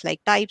languages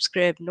like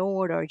TypeScript,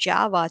 Node, or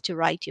Java to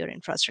write your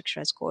infrastructure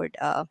as code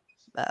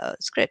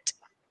script.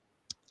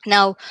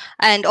 Now,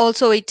 and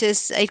also it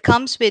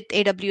comes with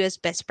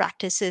AWS best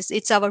practices.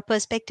 It's our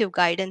perspective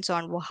guidance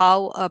on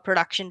how a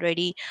production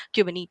ready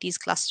Kubernetes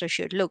cluster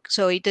should look.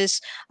 So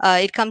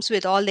it comes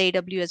with all the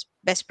AWS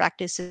best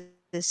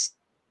practices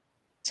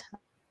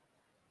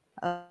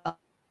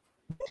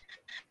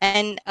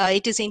and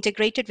it is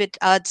integrated with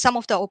some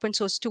of the open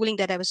source tooling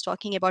that I was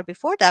talking about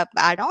before, the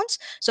add-ons.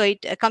 So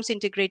it comes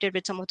integrated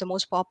with some of the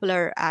most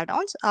popular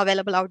add-ons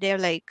available out there,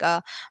 like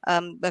the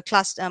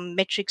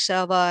metric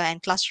server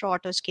and cluster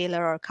autoscaler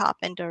or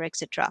Carpenter,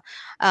 etc.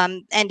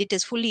 And it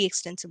is fully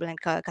extensible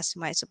and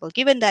customizable.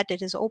 Given that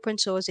it is open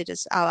source, it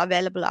is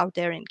available out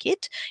there in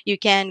Git. You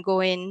can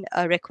go in,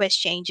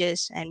 request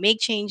changes and make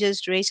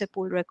changes, raise a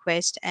pull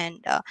request,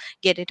 and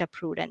get it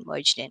approved and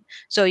merged in.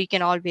 So you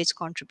can always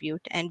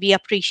contribute, and we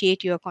appreciate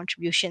your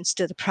contributions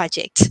to the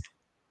project.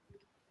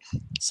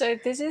 So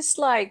this is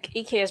like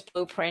EKS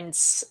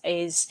Blueprints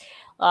is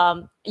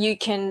you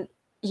can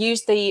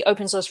use the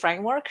open source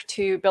framework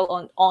to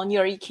build on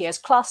your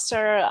EKS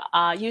cluster,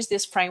 use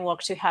this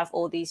framework to have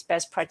all these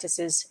best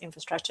practices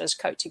infrastructure as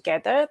code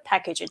together,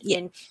 package it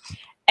in.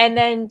 And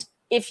then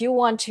if you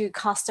want to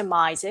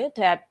customize it,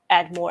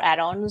 add more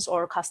add-ons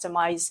or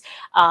customize,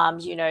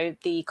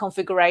 the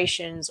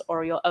configurations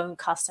or your own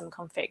custom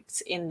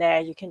configs in there,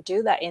 you can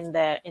do that in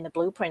the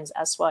blueprints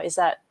as well. Is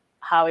that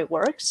how it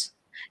works?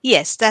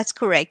 Yes, that's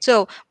correct.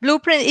 So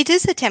Blueprint, it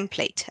is a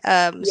template.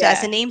 So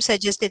as the name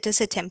suggests, it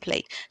is a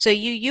template. So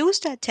you use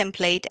that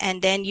template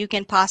and then you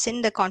can pass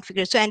in the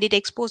configuration. So, and it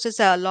exposes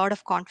a lot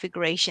of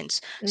configurations.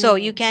 So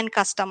you can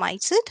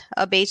customize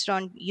it based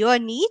on your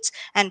needs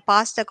and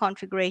pass the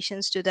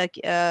configurations to the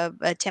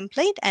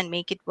template and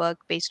make it work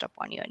based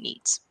upon your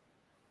needs.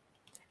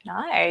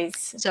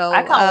 Nice. So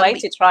I can't wait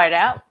to try it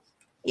out.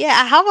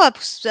 Yeah, I have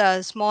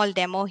a small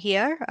demo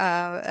here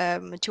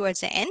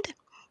towards the end.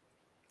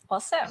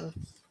 Awesome.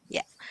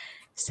 Yeah.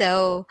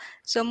 So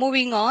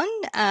moving on,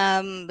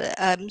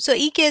 so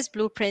EKS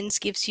Blueprints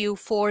gives you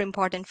 4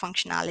 important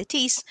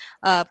functionalities.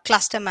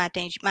 Cluster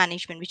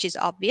management, which is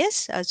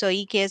obvious. So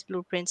EKS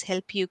Blueprints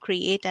help you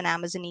create an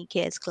Amazon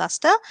EKS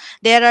cluster.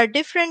 There are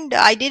different,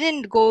 I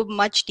didn't go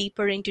much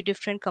deeper into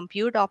different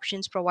compute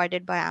options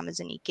provided by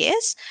Amazon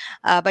EKS,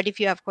 but if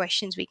you have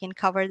questions, we can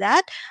cover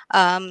that.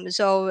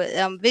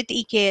 With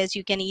EKS,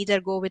 you can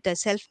either go with a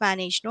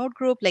self-managed node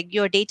group, like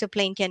your data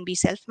plane can be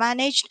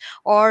self-managed,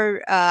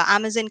 or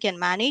Amazon can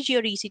manage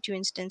your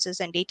EC2 instances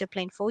and data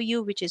plane for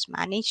you, which is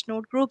managed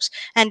node groups.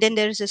 And then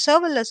there is a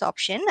serverless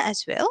option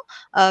as well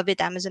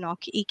with Amazon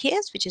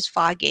EKS, which is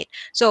Fargate.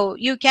 So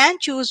you can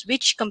choose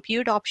which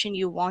compute option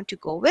you want to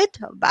go with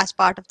as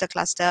part of the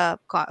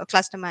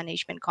cluster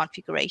management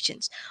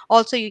configurations.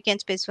 Also, you can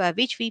specify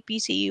which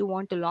VPC you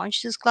want to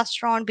launch this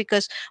cluster on,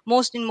 because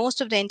in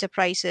most of the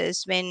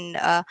enterprises, when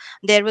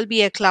there will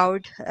be a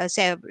cloud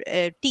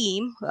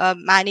team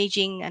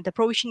managing the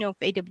provisioning of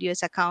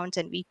AWS accounts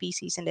and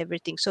VPCs and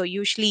everything. So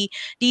usually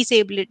these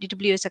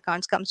AWS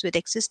accounts comes with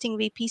existing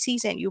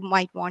VPCs and you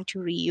might want to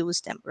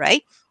reuse them,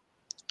 right?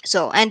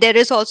 So, and there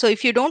is also,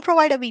 if you don't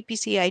provide a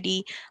VPC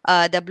ID,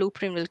 the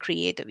Blueprint will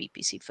create a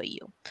VPC for you.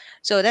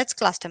 So that's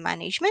cluster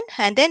management.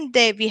 And then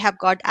we have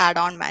got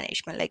add-on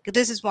management. Like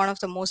this is one of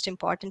the most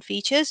important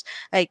features.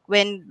 Like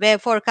where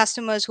for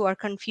customers who are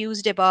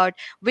confused about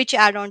which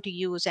add-on to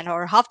use and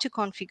or how to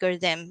configure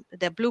them,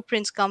 the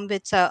Blueprints come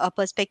with a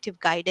perspective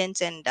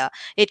guidance, and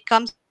it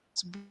comes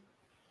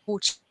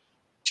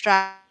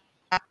bootstrapped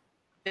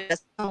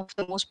with some of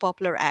the most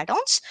popular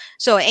add-ons.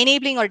 So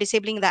enabling or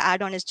disabling the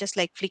add-on is just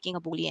like flicking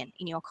a Boolean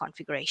in your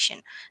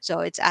configuration. So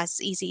it's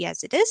as easy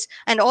as it is.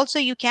 And also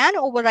you can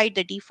override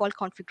the default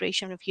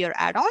configuration of your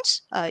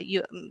add-ons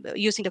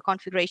using the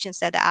configurations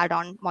that the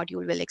add-on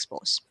module will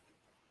expose.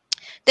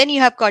 Then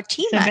you have got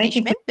team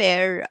management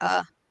where,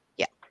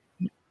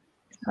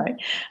 Right.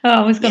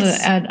 I was going to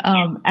Yes.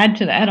 add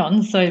to the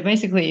add-on. So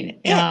basically,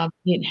 Yeah.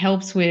 it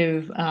helps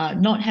with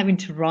not having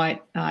to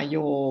write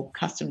your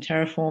custom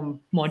Terraform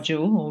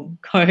module or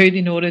code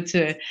in order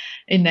to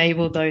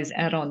enable those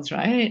add-ons,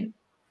 right?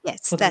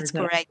 Yes, For the that's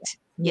reserve. correct.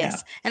 Yeah.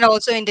 Yes. And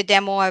also in the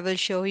demo, I will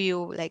show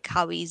you like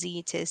how easy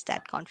it is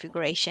that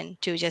configuration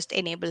to just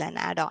enable an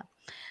add-on.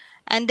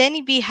 And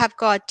then we have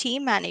got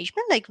team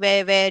management, like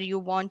where you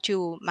want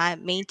to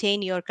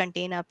maintain your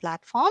container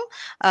platform,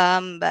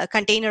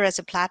 container as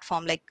a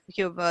platform, like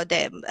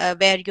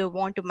where you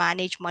want to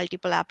manage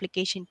multiple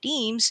application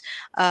teams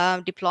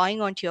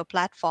deploying onto your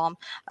platform.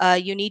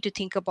 You need to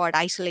think about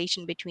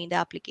isolation between the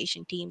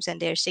application teams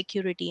and their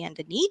security and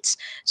the needs.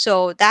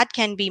 So that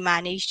can be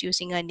managed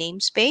using a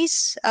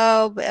namespace,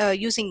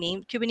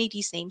 using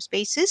Kubernetes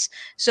namespaces.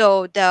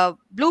 So the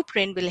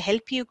blueprint will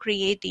help you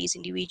create these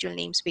individual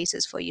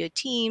namespaces for your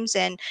teams,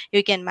 and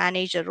you can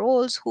manage the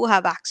roles, who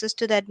have access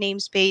to that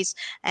namespace,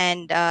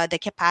 and the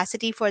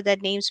capacity for that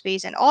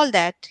namespace, and all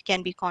that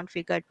can be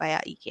configured via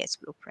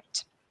EKS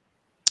blueprint.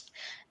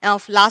 Now,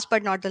 last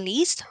but not the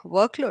least,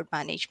 workload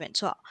management.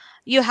 So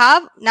you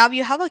have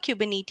a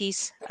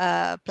Kubernetes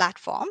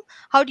platform.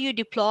 How do you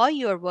deploy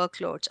your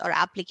workloads or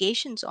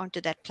applications onto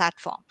that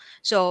platform?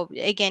 So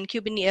again,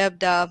 Kubernetes,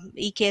 the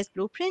EKS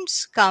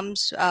blueprints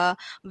comes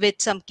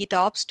with some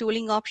GitOps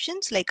tooling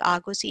options like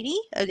Argo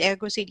CD.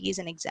 Argo CD is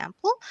an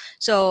example.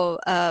 So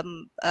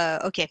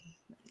okay.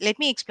 Let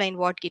me explain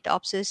what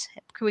GitOps is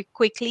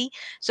quickly.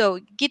 So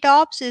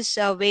GitOps is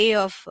a way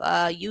of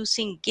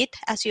using Git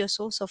as your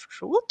source of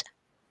truth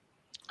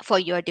for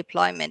your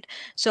deployment.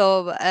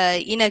 So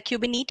in a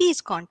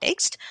Kubernetes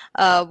context,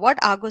 what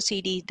Argo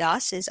CD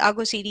does is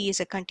Argo CD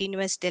is a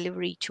continuous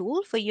delivery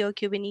tool for your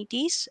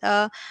Kubernetes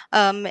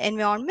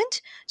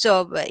environment.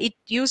 So it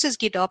uses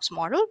GitOps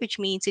model, which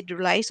means it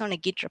relies on a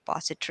Git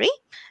repository.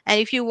 And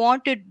if you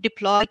want to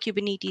deploy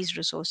Kubernetes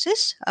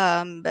resources,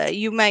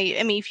 you may,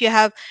 I mean, if you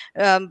have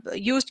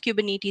used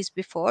Kubernetes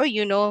before,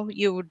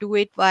 you would do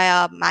it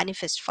via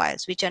manifest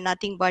files, which are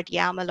nothing but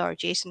YAML or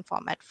JSON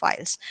format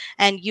files.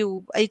 And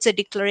it's a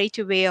declarative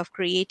way of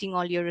creating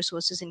all your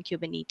resources in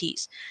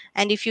Kubernetes.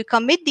 And if you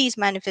commit these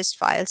manifest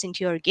files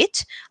into your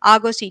Git,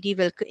 Argo CD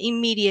will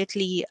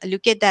immediately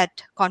look at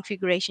that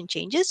configuration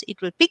changes.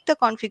 It will pick the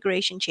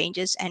configuration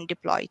changes and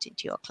deploy it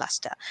into your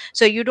cluster.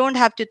 So you don't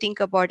have to think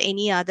about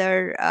any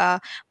other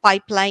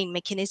pipeline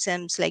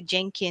mechanisms like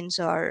Jenkins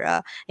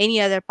or any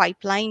other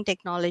pipeline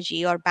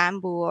technology or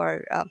Bamboo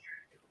or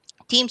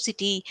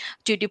TeamCity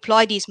to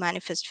deploy these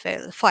manifest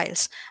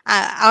files.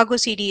 Argo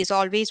CD is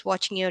always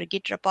watching your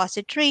Git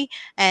repository,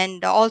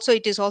 and also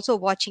it is also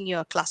watching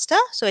your cluster.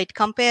 So it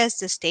compares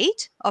the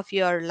state of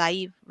your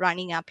live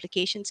running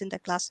applications in the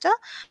cluster.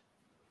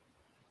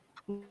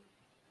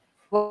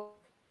 What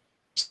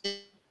it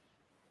does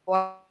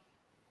whenever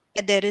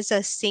there is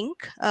a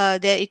sync,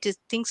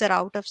 things are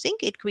out of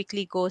sync, it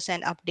quickly goes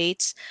and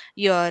updates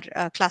your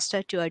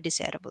cluster to a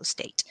desirable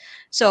state.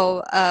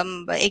 So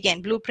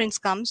again, blueprints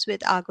comes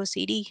with Argo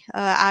CD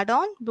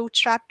add-on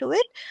bootstrap to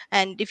it,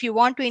 and if you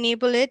want to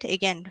enable it,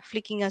 again,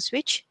 flicking a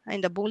switch in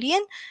the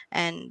boolean,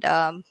 and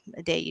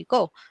there you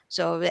go.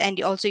 So,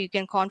 and also you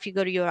can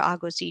configure your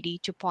Argo CD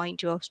to point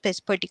to a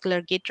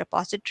particular Git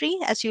repository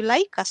as you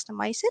like,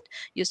 customize it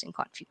using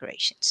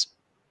configurations.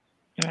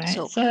 Right.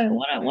 So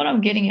what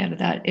I'm getting out of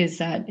that is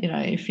that,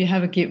 if you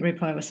have a Git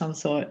repo of some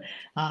sort,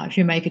 if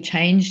you make a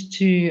change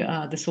to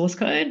the source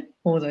code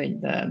or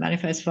the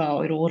manifest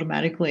file, it'll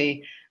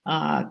automatically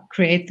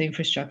create the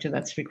infrastructure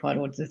that's required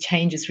or the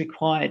changes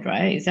required,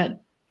 right? Is that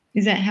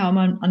how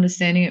I'm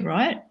understanding it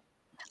right?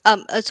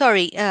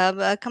 Sorry,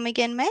 come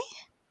again, May?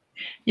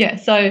 Yeah.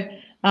 So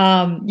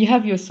you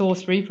have your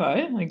source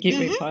repo, a Git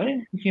Mm-hmm,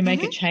 repo. If you make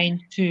a mm-hmm,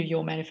 change to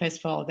your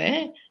manifest file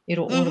there,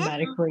 it'll mm-hmm.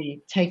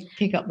 automatically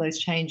pick up those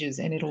changes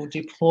and it'll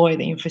deploy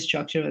the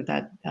infrastructure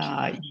that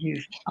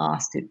you've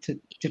asked it to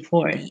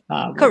deploy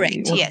Correct.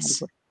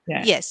 Yes. automatically.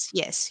 Yeah.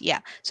 Yes. Yeah.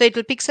 So it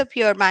will picks up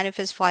your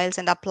manifest files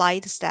and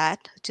applies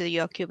that to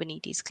your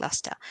Kubernetes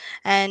cluster.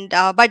 And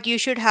but you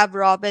should have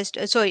robust.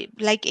 So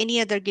like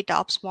any other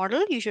GitOps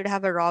model, you should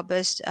have a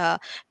robust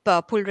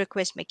pull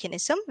request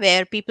mechanism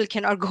where people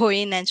cannot go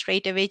in and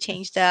straight away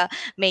change the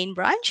main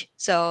branch.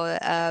 So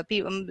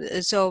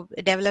so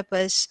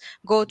developers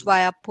go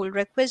via pull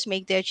request,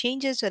 make their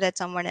changes so that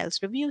someone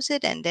else reviews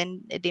it, and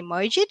then they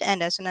merge it.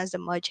 And as soon as the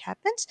merge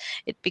happens,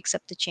 it picks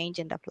up the change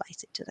and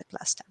applies it to the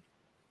cluster.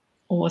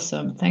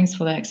 Awesome. Thanks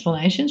for that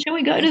explanation. Shall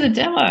we go to the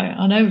demo?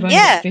 I know we've only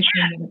got Yeah. 15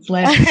 minutes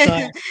left.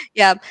 So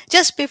Yeah,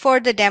 just before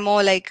the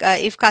demo, like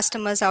if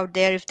customers out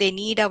there, if they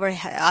need our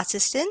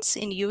assistance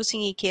in using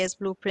EKS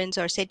blueprints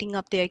or setting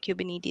up their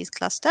Kubernetes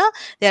cluster,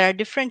 there are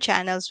different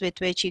channels with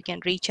which you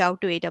can reach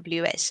out to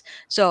AWS.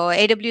 So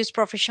AWS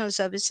professional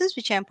services,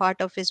 which I'm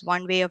part of, is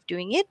one way of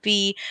doing it.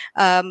 We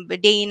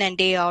day in and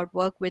day out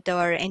work with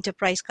our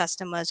enterprise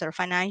customers or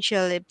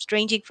financial, it's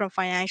ranging from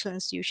financial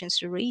institutions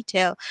to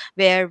retail,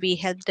 where we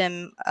help them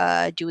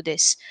them do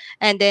this.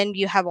 And then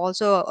you have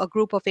also a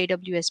group of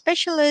AWS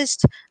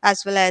specialists,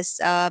 as well as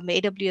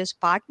AWS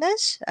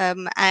partners,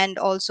 and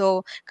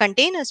also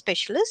container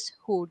specialists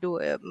who do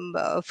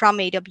from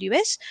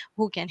AWS,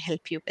 who can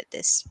help you with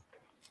this.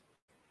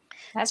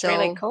 That's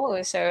really So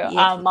cool. So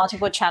yeah,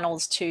 multiple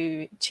channels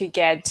to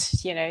get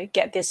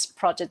this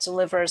project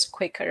delivers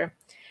quicker.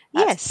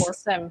 That's yes,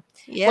 awesome.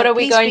 yeah, What are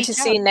we please going reach to out.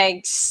 see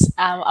next?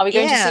 Are we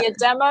going to Yeah, see a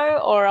demo,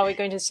 or are we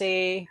going to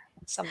see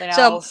something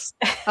so else?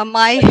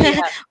 my What do you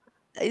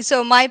have?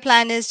 so my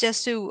plan is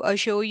just to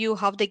show you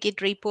how the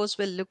Git repos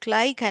will look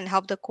like and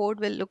how the code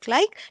will look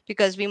like,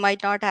 because we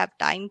might not have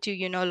time to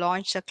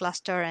launch the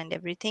cluster and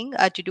everything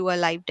to do a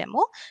live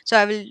demo. So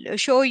I will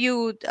show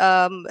you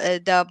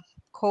the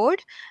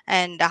code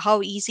and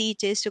how easy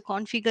it is to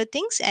configure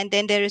things, and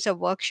then there is a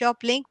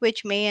workshop link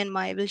which May and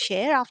Mai will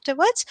share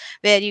afterwards,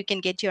 where you can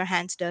get your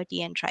hands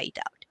dirty and try it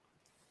out.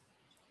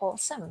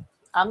 Awesome.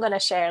 I'm going to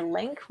share a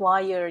link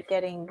while you're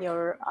getting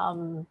your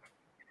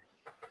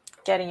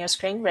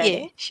screen ready.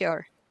 Yeah,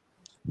 sure.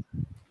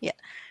 Yeah.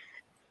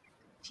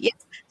 Yeah.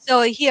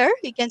 So here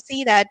you can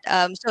see that,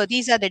 so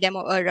these are the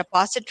demo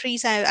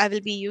repositories I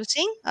will be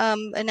using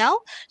now.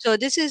 So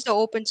this is the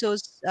open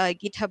source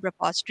GitHub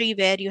repository,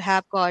 where you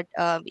have got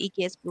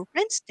EKS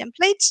blueprints,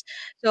 templates.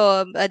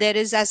 So there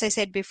is, as I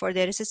said before,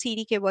 there is a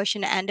CDK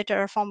version and a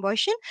Terraform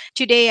version.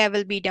 Today I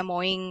will be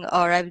demoing,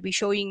 or I will be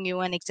showing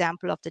you an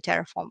example of the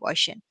Terraform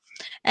version.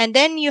 And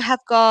then you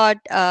have got,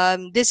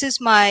 this is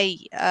my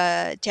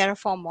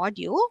Terraform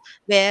module,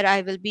 where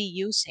I will be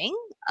using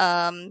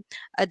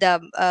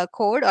the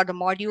code or the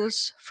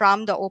modules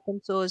from the open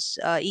source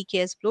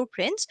EKS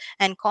blueprints,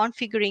 and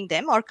configuring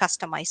them or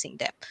customizing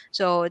them.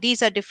 So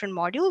these are different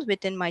modules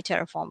within my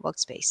Terraform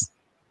workspace.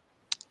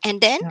 And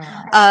then,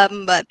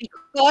 but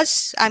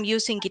because I'm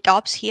using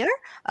GitOps here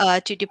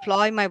to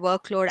deploy my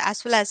workload,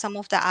 as well as some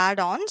of the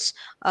add-ons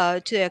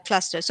to a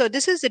cluster. So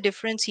this is the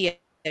difference here.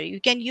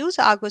 You can use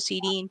Argo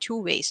CD in two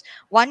ways.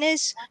 One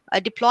is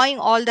deploying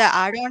all the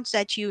add-ons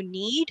that you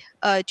need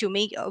to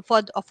make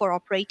for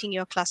operating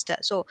your cluster.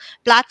 So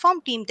platform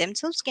team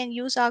themselves can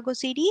use Argo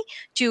CD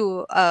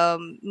to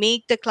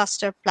make the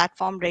cluster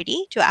platform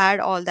ready to add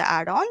all the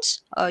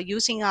add-ons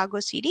using Argo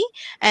CD.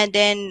 And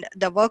then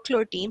the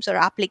workload teams or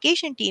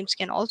application teams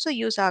can also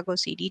use Argo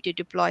CD to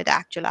deploy the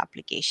actual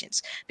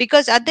applications.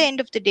 Because at the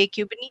end of the day,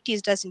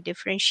 Kubernetes doesn't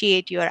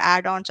differentiate your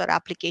add-ons or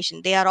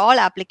application. They are all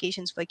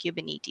applications for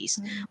Kubernetes.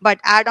 But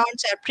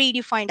add-ons are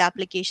predefined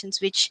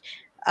applications which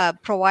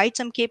provide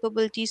some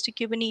capabilities to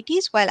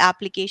Kubernetes, while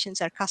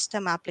applications are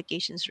custom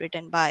applications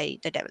written by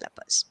the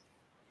developers.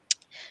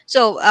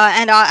 So,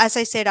 as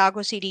I said,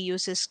 Argo CD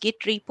uses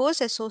Git repos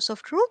as source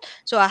of truth.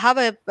 So I have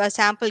a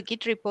sample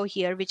Git repo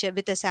here, which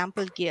with a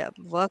sample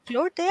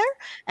workload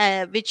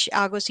there, which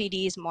Argo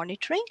CD is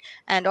monitoring.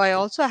 And I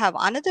also have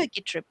another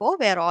Git repo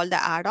where all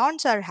the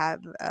add-ons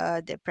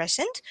they're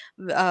present,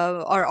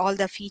 or all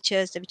the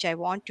features which I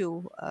want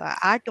to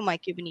add to my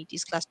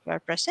Kubernetes cluster are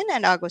present,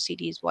 and Argo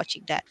CD is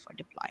watching that for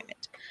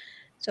deployment.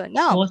 So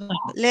now Awesome.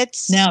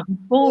 let's Now,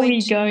 before go we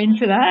into go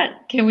into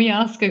that, can we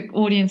ask an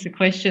audience a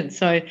question?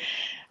 So,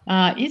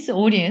 is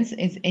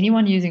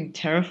anyone using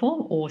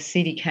Terraform or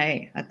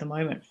CDK at the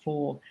moment?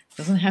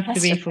 Doesn't have That's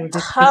to be a for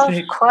this tough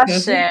specific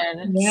question.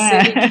 person.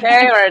 Yeah.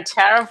 CDK or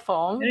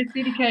Terraform?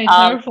 CDK,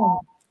 Terraform.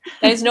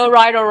 There's no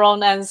right or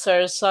wrong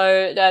answer.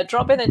 So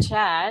drop in the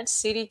chat,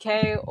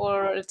 CDK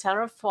or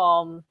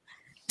Terraform.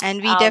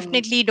 And we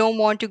definitely don't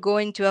want to go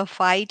into a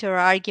fight or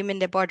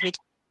argument about which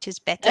is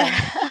better.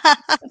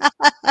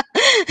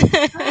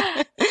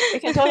 We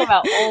can talk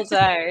about all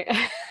day.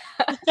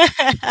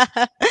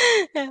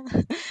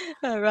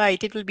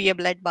 Right, it will be a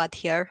bloodbath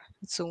here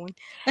soon.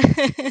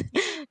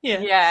 Yeah.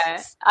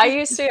 Yeah, I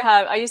used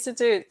to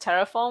do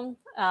Terraform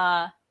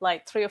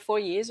like 3 or 4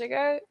 years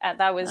ago, and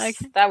that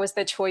was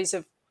the choice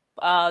of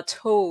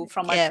tool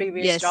from my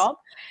previous job.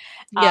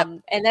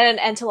 And then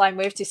until I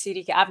moved to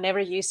CDK, I've never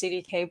used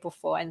CDK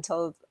before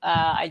until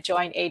I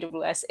joined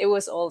AWS. It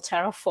was all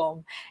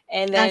Terraform,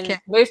 and then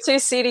moved to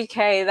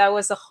CDK. That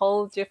was a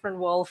whole different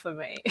world for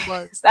me.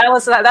 Well,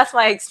 that's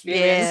my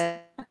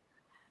experience.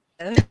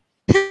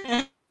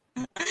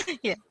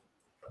 Yeah.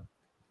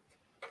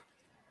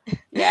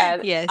 Yeah.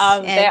 Yes.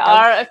 There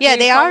are a few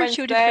they are comments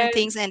two there. different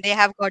things, and they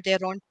have got their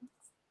own.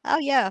 Oh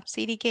yeah,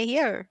 CDK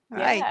here,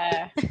 right?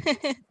 Yeah.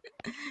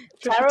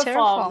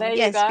 Terraform, there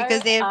yes, you go.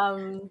 because they're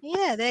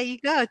yeah, there you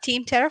go,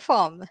 Team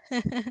Terraform.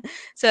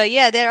 So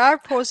yeah, there are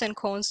pros and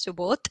cons to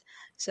both.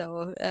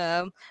 So,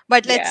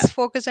 but let's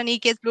focus on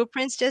EKS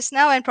blueprints just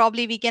now, and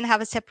probably we can have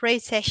a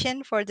separate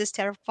session for this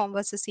Terraform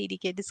versus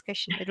CDK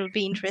discussion. It will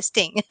be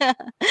interesting. All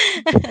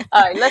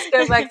right, let's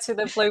go back to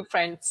the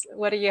blueprints.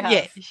 What do you have?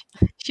 Yeah,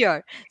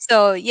 sure.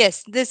 So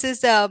yes, this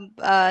is a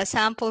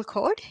sample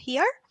code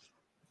here.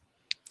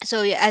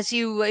 So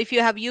if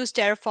you have used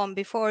Terraform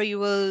before, you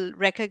will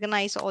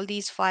recognize all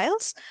these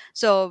files.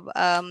 So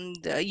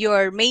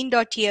your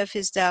main.tf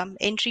is the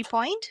entry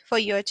point for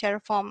your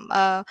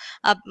Terraform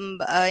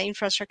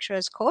infrastructure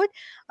as code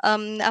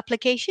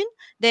application.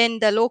 Then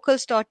the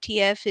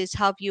locals.tf is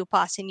how you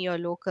pass in your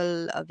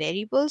local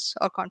variables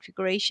or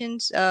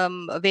configurations,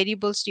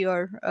 variables to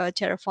your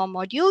Terraform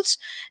modules.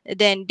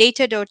 Then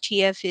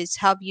data.tf is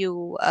how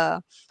you uh,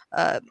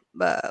 uh,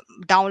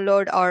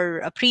 download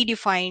or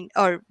predefined,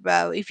 or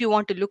if you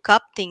want to look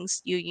up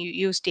things, you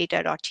use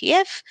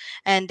data.tf.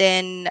 And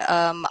then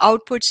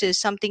outputs is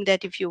something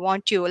that if you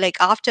want to, like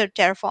after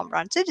Terraform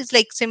runs it, it's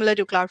like similar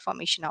to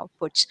CloudFormation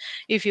outputs.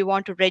 If you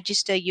want to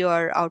register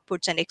your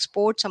outputs and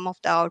export some of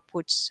the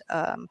outputs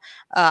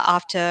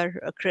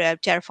after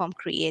Terraform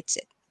creates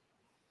it.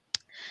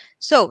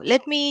 So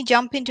let me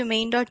jump into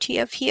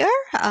main.tf here.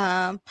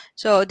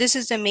 So this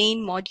is the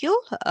main module,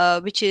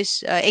 which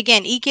is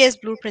again, EKS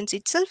blueprints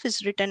itself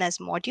is written as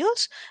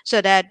modules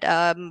so that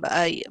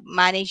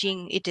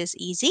managing it is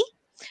easy.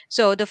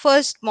 So the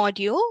first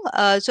module,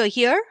 so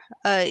here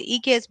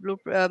EKS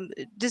blueprint,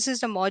 this is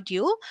the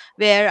module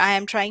where I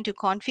am trying to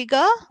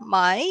configure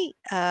my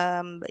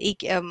Amazon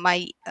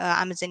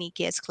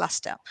EKS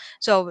cluster.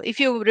 So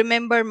if you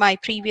remember my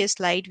previous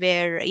slide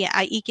where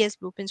EKS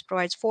Blueprints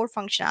provides 4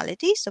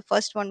 functionalities. The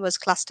first one was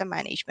cluster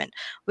management,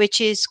 which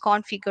is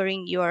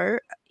configuring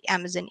your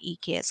Amazon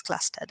EKS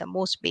cluster, the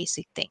most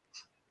basic thing.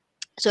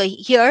 So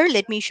here,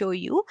 let me show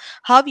you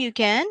how you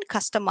can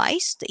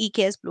customize the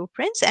EKS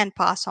blueprints and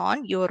pass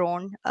on your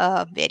own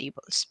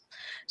variables.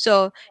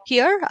 So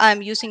here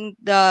I'm using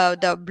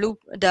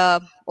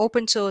the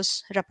open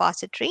source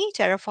repository,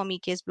 Terraform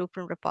EKS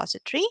blueprint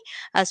repository,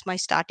 as my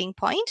starting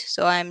point.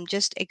 So I'm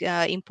just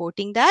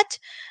importing that,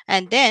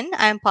 and then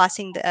I'm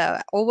passing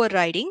the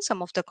overriding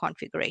some of the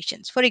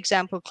configurations. For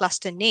example,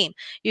 cluster name.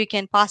 You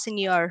can pass in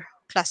your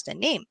cluster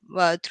name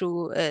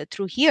through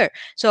here.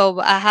 So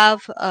I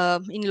have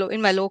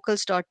in my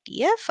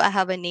locals.tf, I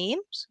have a name.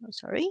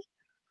 Sorry,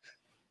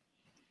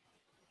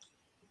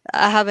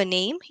 I have a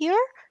name here.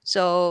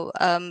 So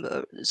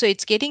so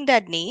it's getting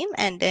that name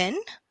and then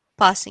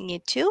passing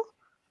it to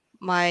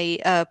my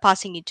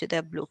passing it to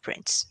the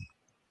blueprints.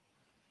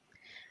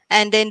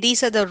 And then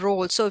these are the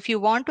roles. So if you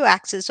want to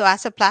access, so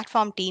as a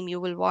platform team, you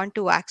will want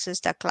to access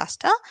the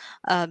cluster.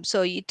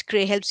 So it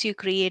helps you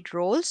create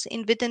roles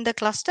within the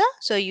cluster.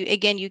 So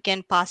you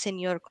can pass in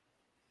your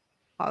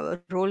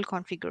role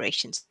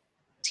configurations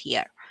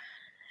here.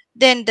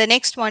 Then the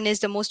next one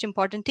is the most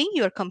important thing,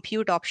 your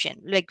compute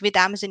option. Like with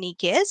Amazon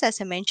EKS, as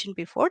I mentioned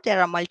before,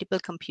 there are multiple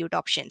compute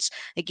options.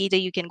 Like either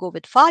you can go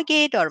with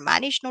Fargate or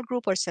managed node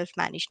group or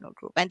self-managed node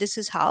group. And this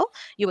is how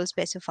you will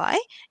specify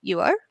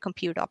your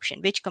compute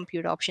option, which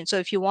compute option. So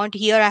if you want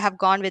here, I have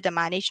gone with the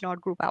managed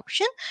node group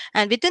option.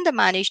 And within the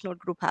managed node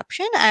group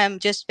option, I am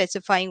just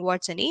specifying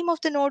what's the name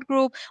of the node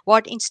group,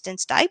 what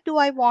instance type do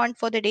I want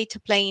for the data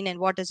plane,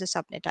 and what is the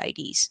subnet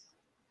IDs.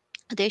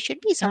 There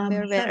should be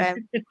somewhere So where I,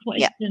 just a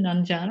yeah, question,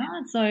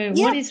 Anjana. So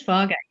yeah. what is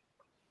Fargate?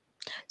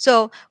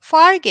 So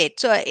Fargate.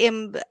 So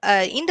in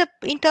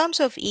terms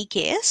of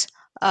EKS,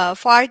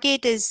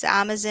 Fargate is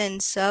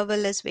Amazon's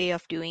serverless way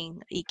of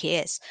doing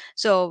EKS.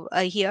 So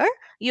here,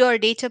 your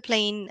data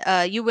plane,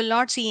 you will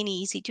not see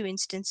any EC2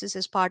 instances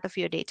as part of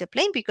your data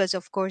plane because,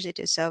 of course, it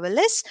is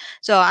serverless.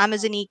 So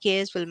Amazon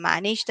EKS will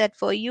manage that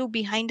for you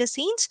behind the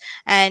scenes,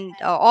 and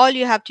all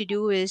you have to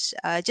do is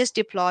just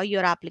deploy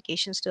your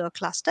applications to a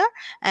cluster,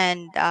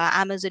 and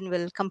Amazon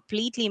will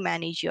completely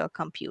manage your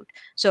compute.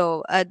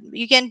 So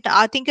you can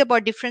think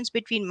about difference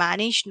between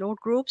managed node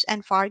groups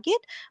and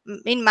Fargate.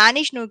 In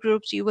managed node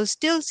groups, you will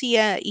still see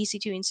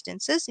EC2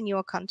 instances in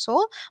your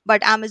console,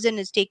 but Amazon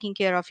is taking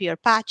care of your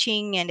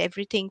patching and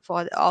everything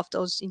for of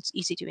those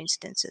EC2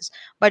 instances.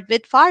 But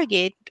with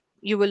Fargate,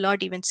 you will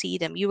not even see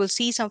them. You will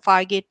see some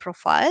Fargate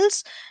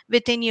profiles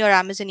within your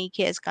Amazon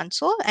EKS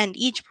console, and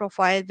each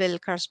profile will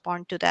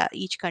correspond to the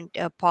each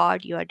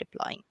pod you are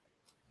deploying.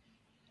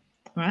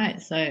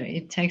 Right. So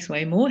it takes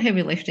away more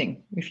heavy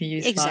lifting if you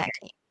use Fargate.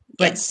 Exactly.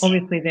 But Yes.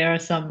 obviously there are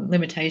some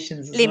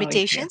limitations as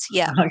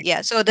well.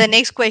 Yeah. So the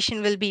next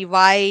question will be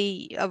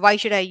why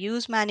should I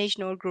use managed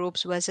node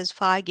groups versus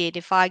Fargate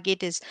if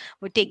Fargate is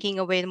taking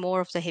away more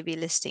of the heavy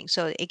lifting?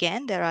 So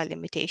again, there are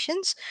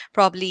limitations.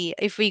 Probably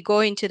if we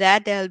go into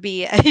that, there'll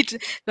be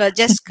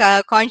just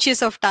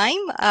conscious of time.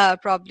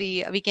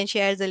 Probably we can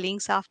share the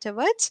links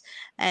afterwards,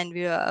 and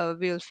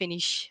we'll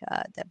finish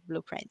the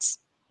blueprints.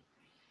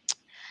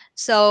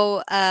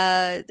 So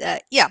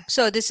yeah,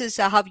 so this is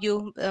how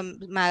you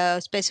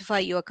specify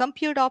your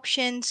compute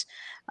options,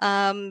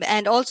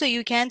 and also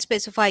you can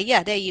specify,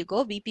 yeah, there you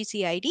go,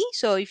 VPC ID.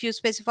 So if you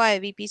specify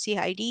a VPC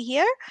ID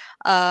here,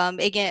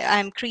 again,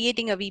 I'm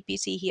creating a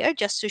VPC here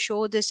just to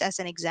show this as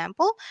an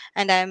example,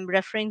 and I'm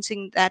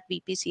referencing that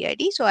VPC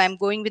ID. So I'm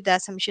going with the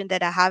assumption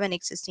that I have an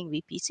existing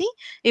VPC.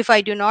 If I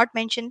do not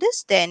mention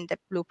this, then the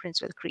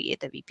blueprints will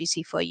create the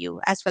VPC for you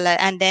as well,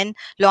 and then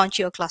launch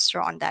your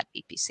cluster on that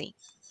VPC.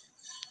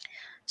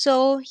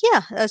 So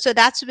yeah, so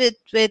that's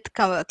with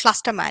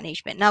cluster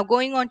management. Now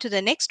going on to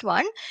the next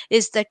one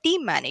is the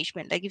team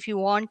management. Like if you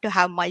want to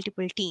have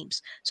multiple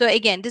teams. So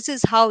again, this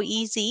is how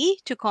easy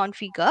to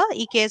configure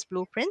EKS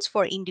blueprints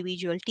for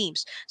individual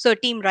teams. So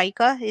Team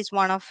Rika is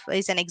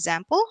an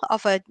example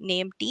of a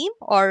named team,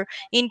 or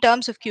in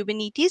terms of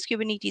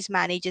Kubernetes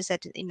manages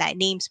that in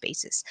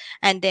namespaces.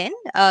 And then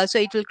so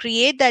it will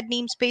create that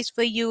namespace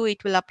for you.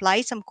 It will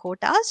apply some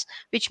quotas,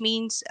 which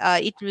means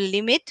it will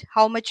limit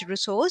how much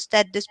resource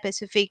that the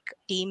specific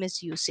team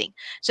is using.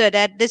 So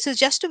that this is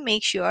just to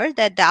make sure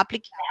that the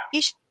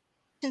applications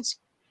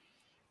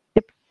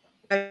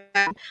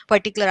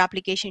particular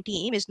application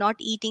team is not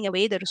eating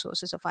away the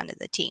resources of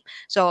another team.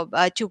 So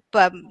to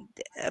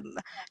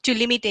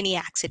limit any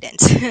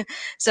accidents.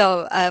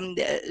 So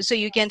so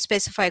you can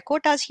specify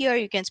quotas here.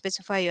 You can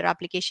specify your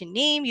application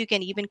name. You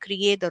can even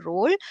create the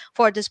role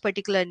for this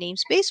particular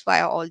namespace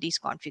via all these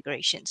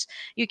configurations.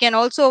 You can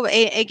also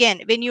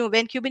again, when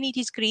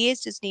Kubernetes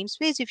creates this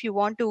namespace, if you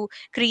want to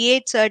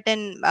create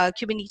certain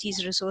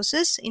Kubernetes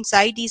resources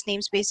inside these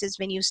namespaces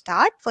when you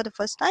start for the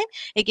first time,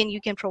 again,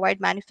 you can provide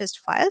manifest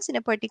files in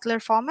a particular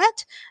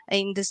format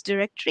in this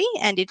directory,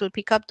 and it will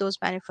pick up those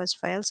manifest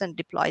files and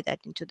deploy that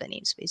into the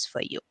namespace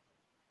for you.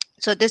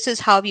 So this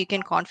is how you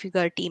can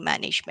configure team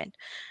management.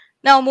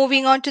 Now,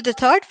 moving on to the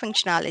third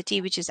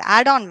functionality, which is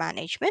add-on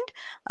management,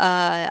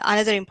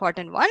 another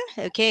important one.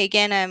 Okay,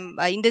 again, I'm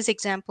in this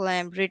example,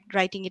 I'm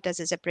writing it as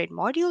a separate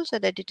module so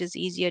that it is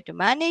easier to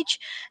manage.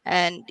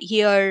 And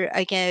here,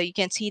 you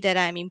can see that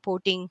I'm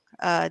importing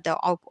the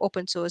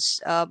open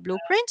source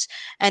blueprints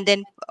and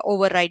then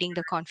overriding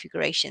the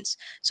configurations.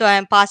 So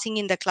I'm passing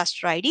in the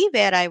cluster ID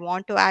where I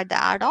want to add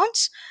the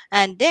add-ons,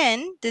 and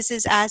then this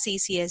is as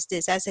easy as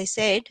this. As I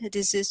said,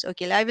 this is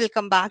okay. I will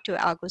come back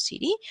to Argo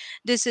CD.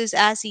 This is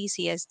as easy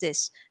as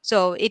this.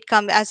 So it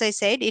comes, as I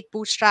said, it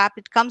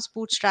comes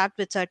bootstrapped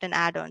with certain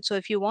add-ons. So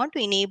if you want to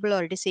enable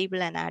or disable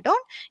an add-on,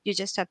 you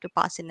just have to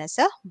pass in as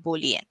a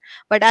Boolean.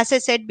 But as I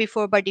said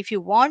before, but if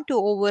you want to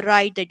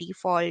override the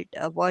default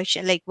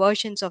version, like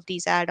versions of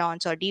these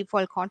add-ons or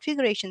default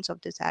configurations of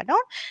this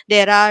add-on,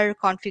 there are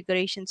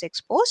configurations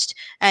exposed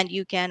and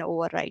you can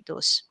override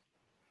those.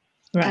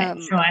 Right.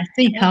 So I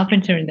see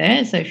Carpenter in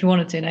there. So if you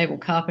wanted to enable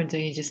Carpenter,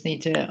 you just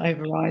need to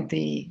override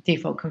the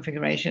default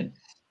configuration.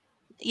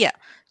 Yeah.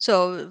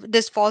 So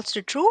this false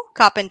to true,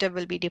 Carpenter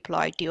will be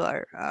deployed to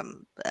your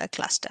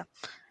cluster.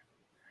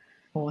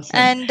 Awesome.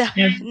 And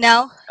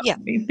now, yeah.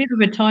 A bit of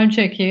a time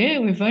check here.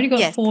 We've only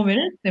got 4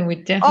 minutes, and we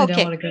definitely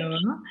don't want to go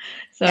on.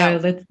 So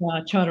let's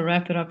try to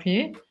wrap it up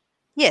here.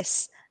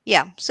 Yes.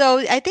 Yeah, so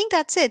I think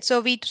that's it. So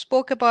we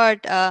spoke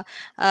about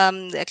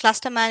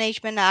cluster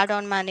management,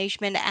 add-on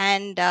management,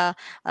 and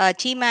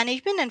team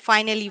management, and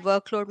finally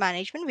workload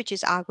management, which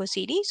is Argo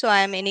CD. So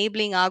I'm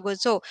enabling Argo.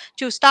 So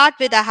to start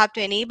with, I have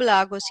to enable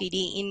Argo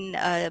CD in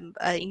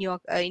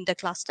the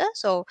cluster.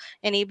 So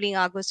enabling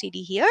Argo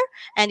CD here.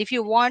 And if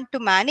you want to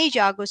manage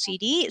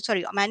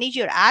manage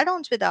your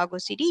add-ons with Argo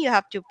CD, you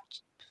have to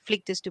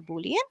flick this to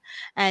Boolean.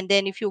 And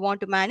then if you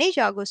want to manage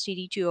Argo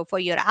CD for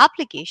your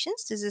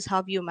applications, this is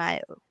how you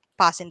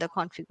pass in the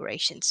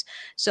configurations.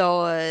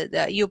 So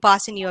you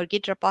pass in your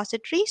Git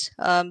repositories.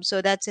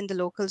 So that's in the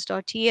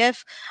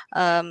locals.tf.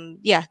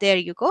 Yeah, there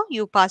you go.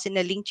 You pass in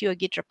a link to your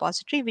Git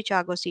repository, which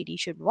Argo CD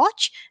should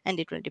watch, and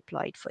it will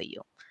deploy it for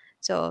you.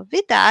 So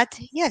with that,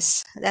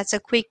 yes, that's a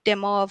quick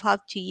demo of how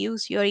to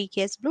use your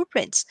EKS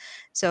blueprints.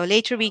 So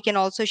later we can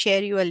also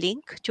share you a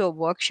link to a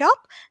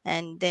workshop,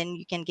 and then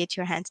you can get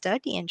your hands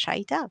dirty and try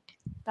it out.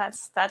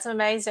 That's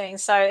amazing.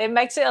 So it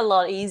makes it a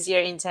lot easier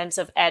in terms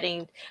of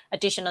adding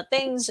additional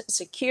things,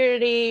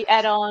 security,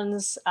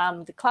 add-ons,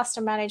 the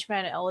cluster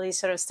management, and all these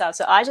sort of stuff.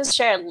 So I just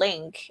share a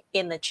link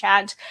in the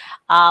chat.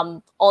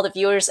 All the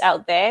viewers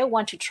out there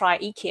want to try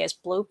EKS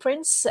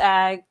blueprints,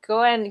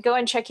 go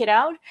and check it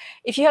out.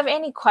 If you have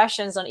any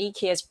questions on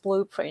EKS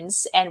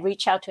blueprints, and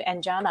reach out to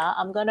Anjana,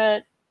 I'm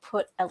gonna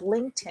put her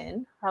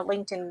LinkedIn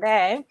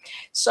there.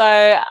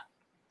 So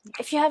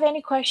if you have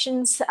any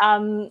questions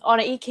on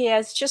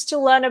EKS, just to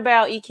learn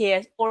about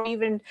EKS, or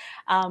even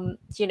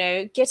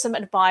get some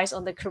advice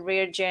on the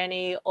career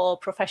journey or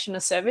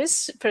professional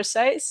service per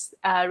se,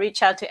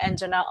 reach out to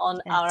Anjana on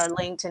our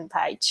LinkedIn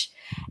page.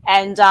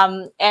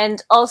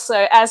 And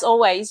also, as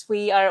always,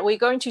 we're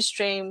going to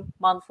stream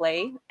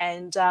monthly,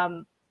 and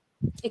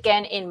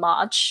again in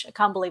March. I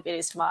can't believe it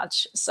is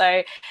March.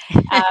 So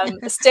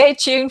stay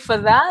tuned for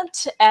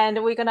that.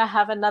 And we're going to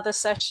have another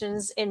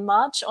sessions in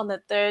March on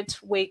the 3rd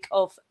week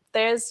of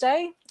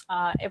Thursday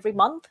every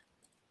month.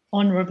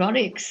 On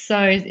robotics.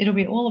 So it'll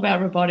be all about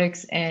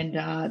robotics, and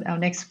our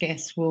next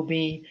guest will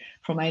be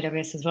from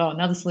AWS as well,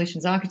 another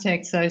solutions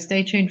architect. So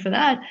stay tuned for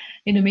that.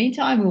 In the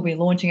meantime, we'll be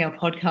launching our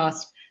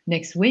podcast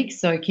next week.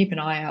 So keep an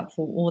eye out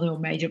for all the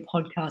major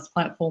podcast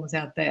platforms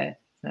out there.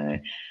 So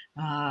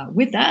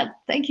with that,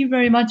 thank you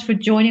very much for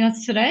joining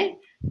us today,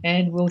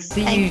 and we'll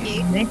see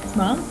you next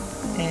month.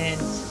 And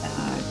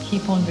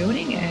keep on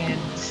building, and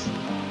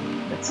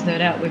let's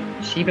nerd out with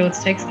She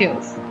Builds Tech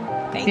Skills.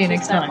 See you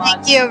next time.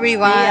 Thank you,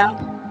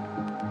 everyone.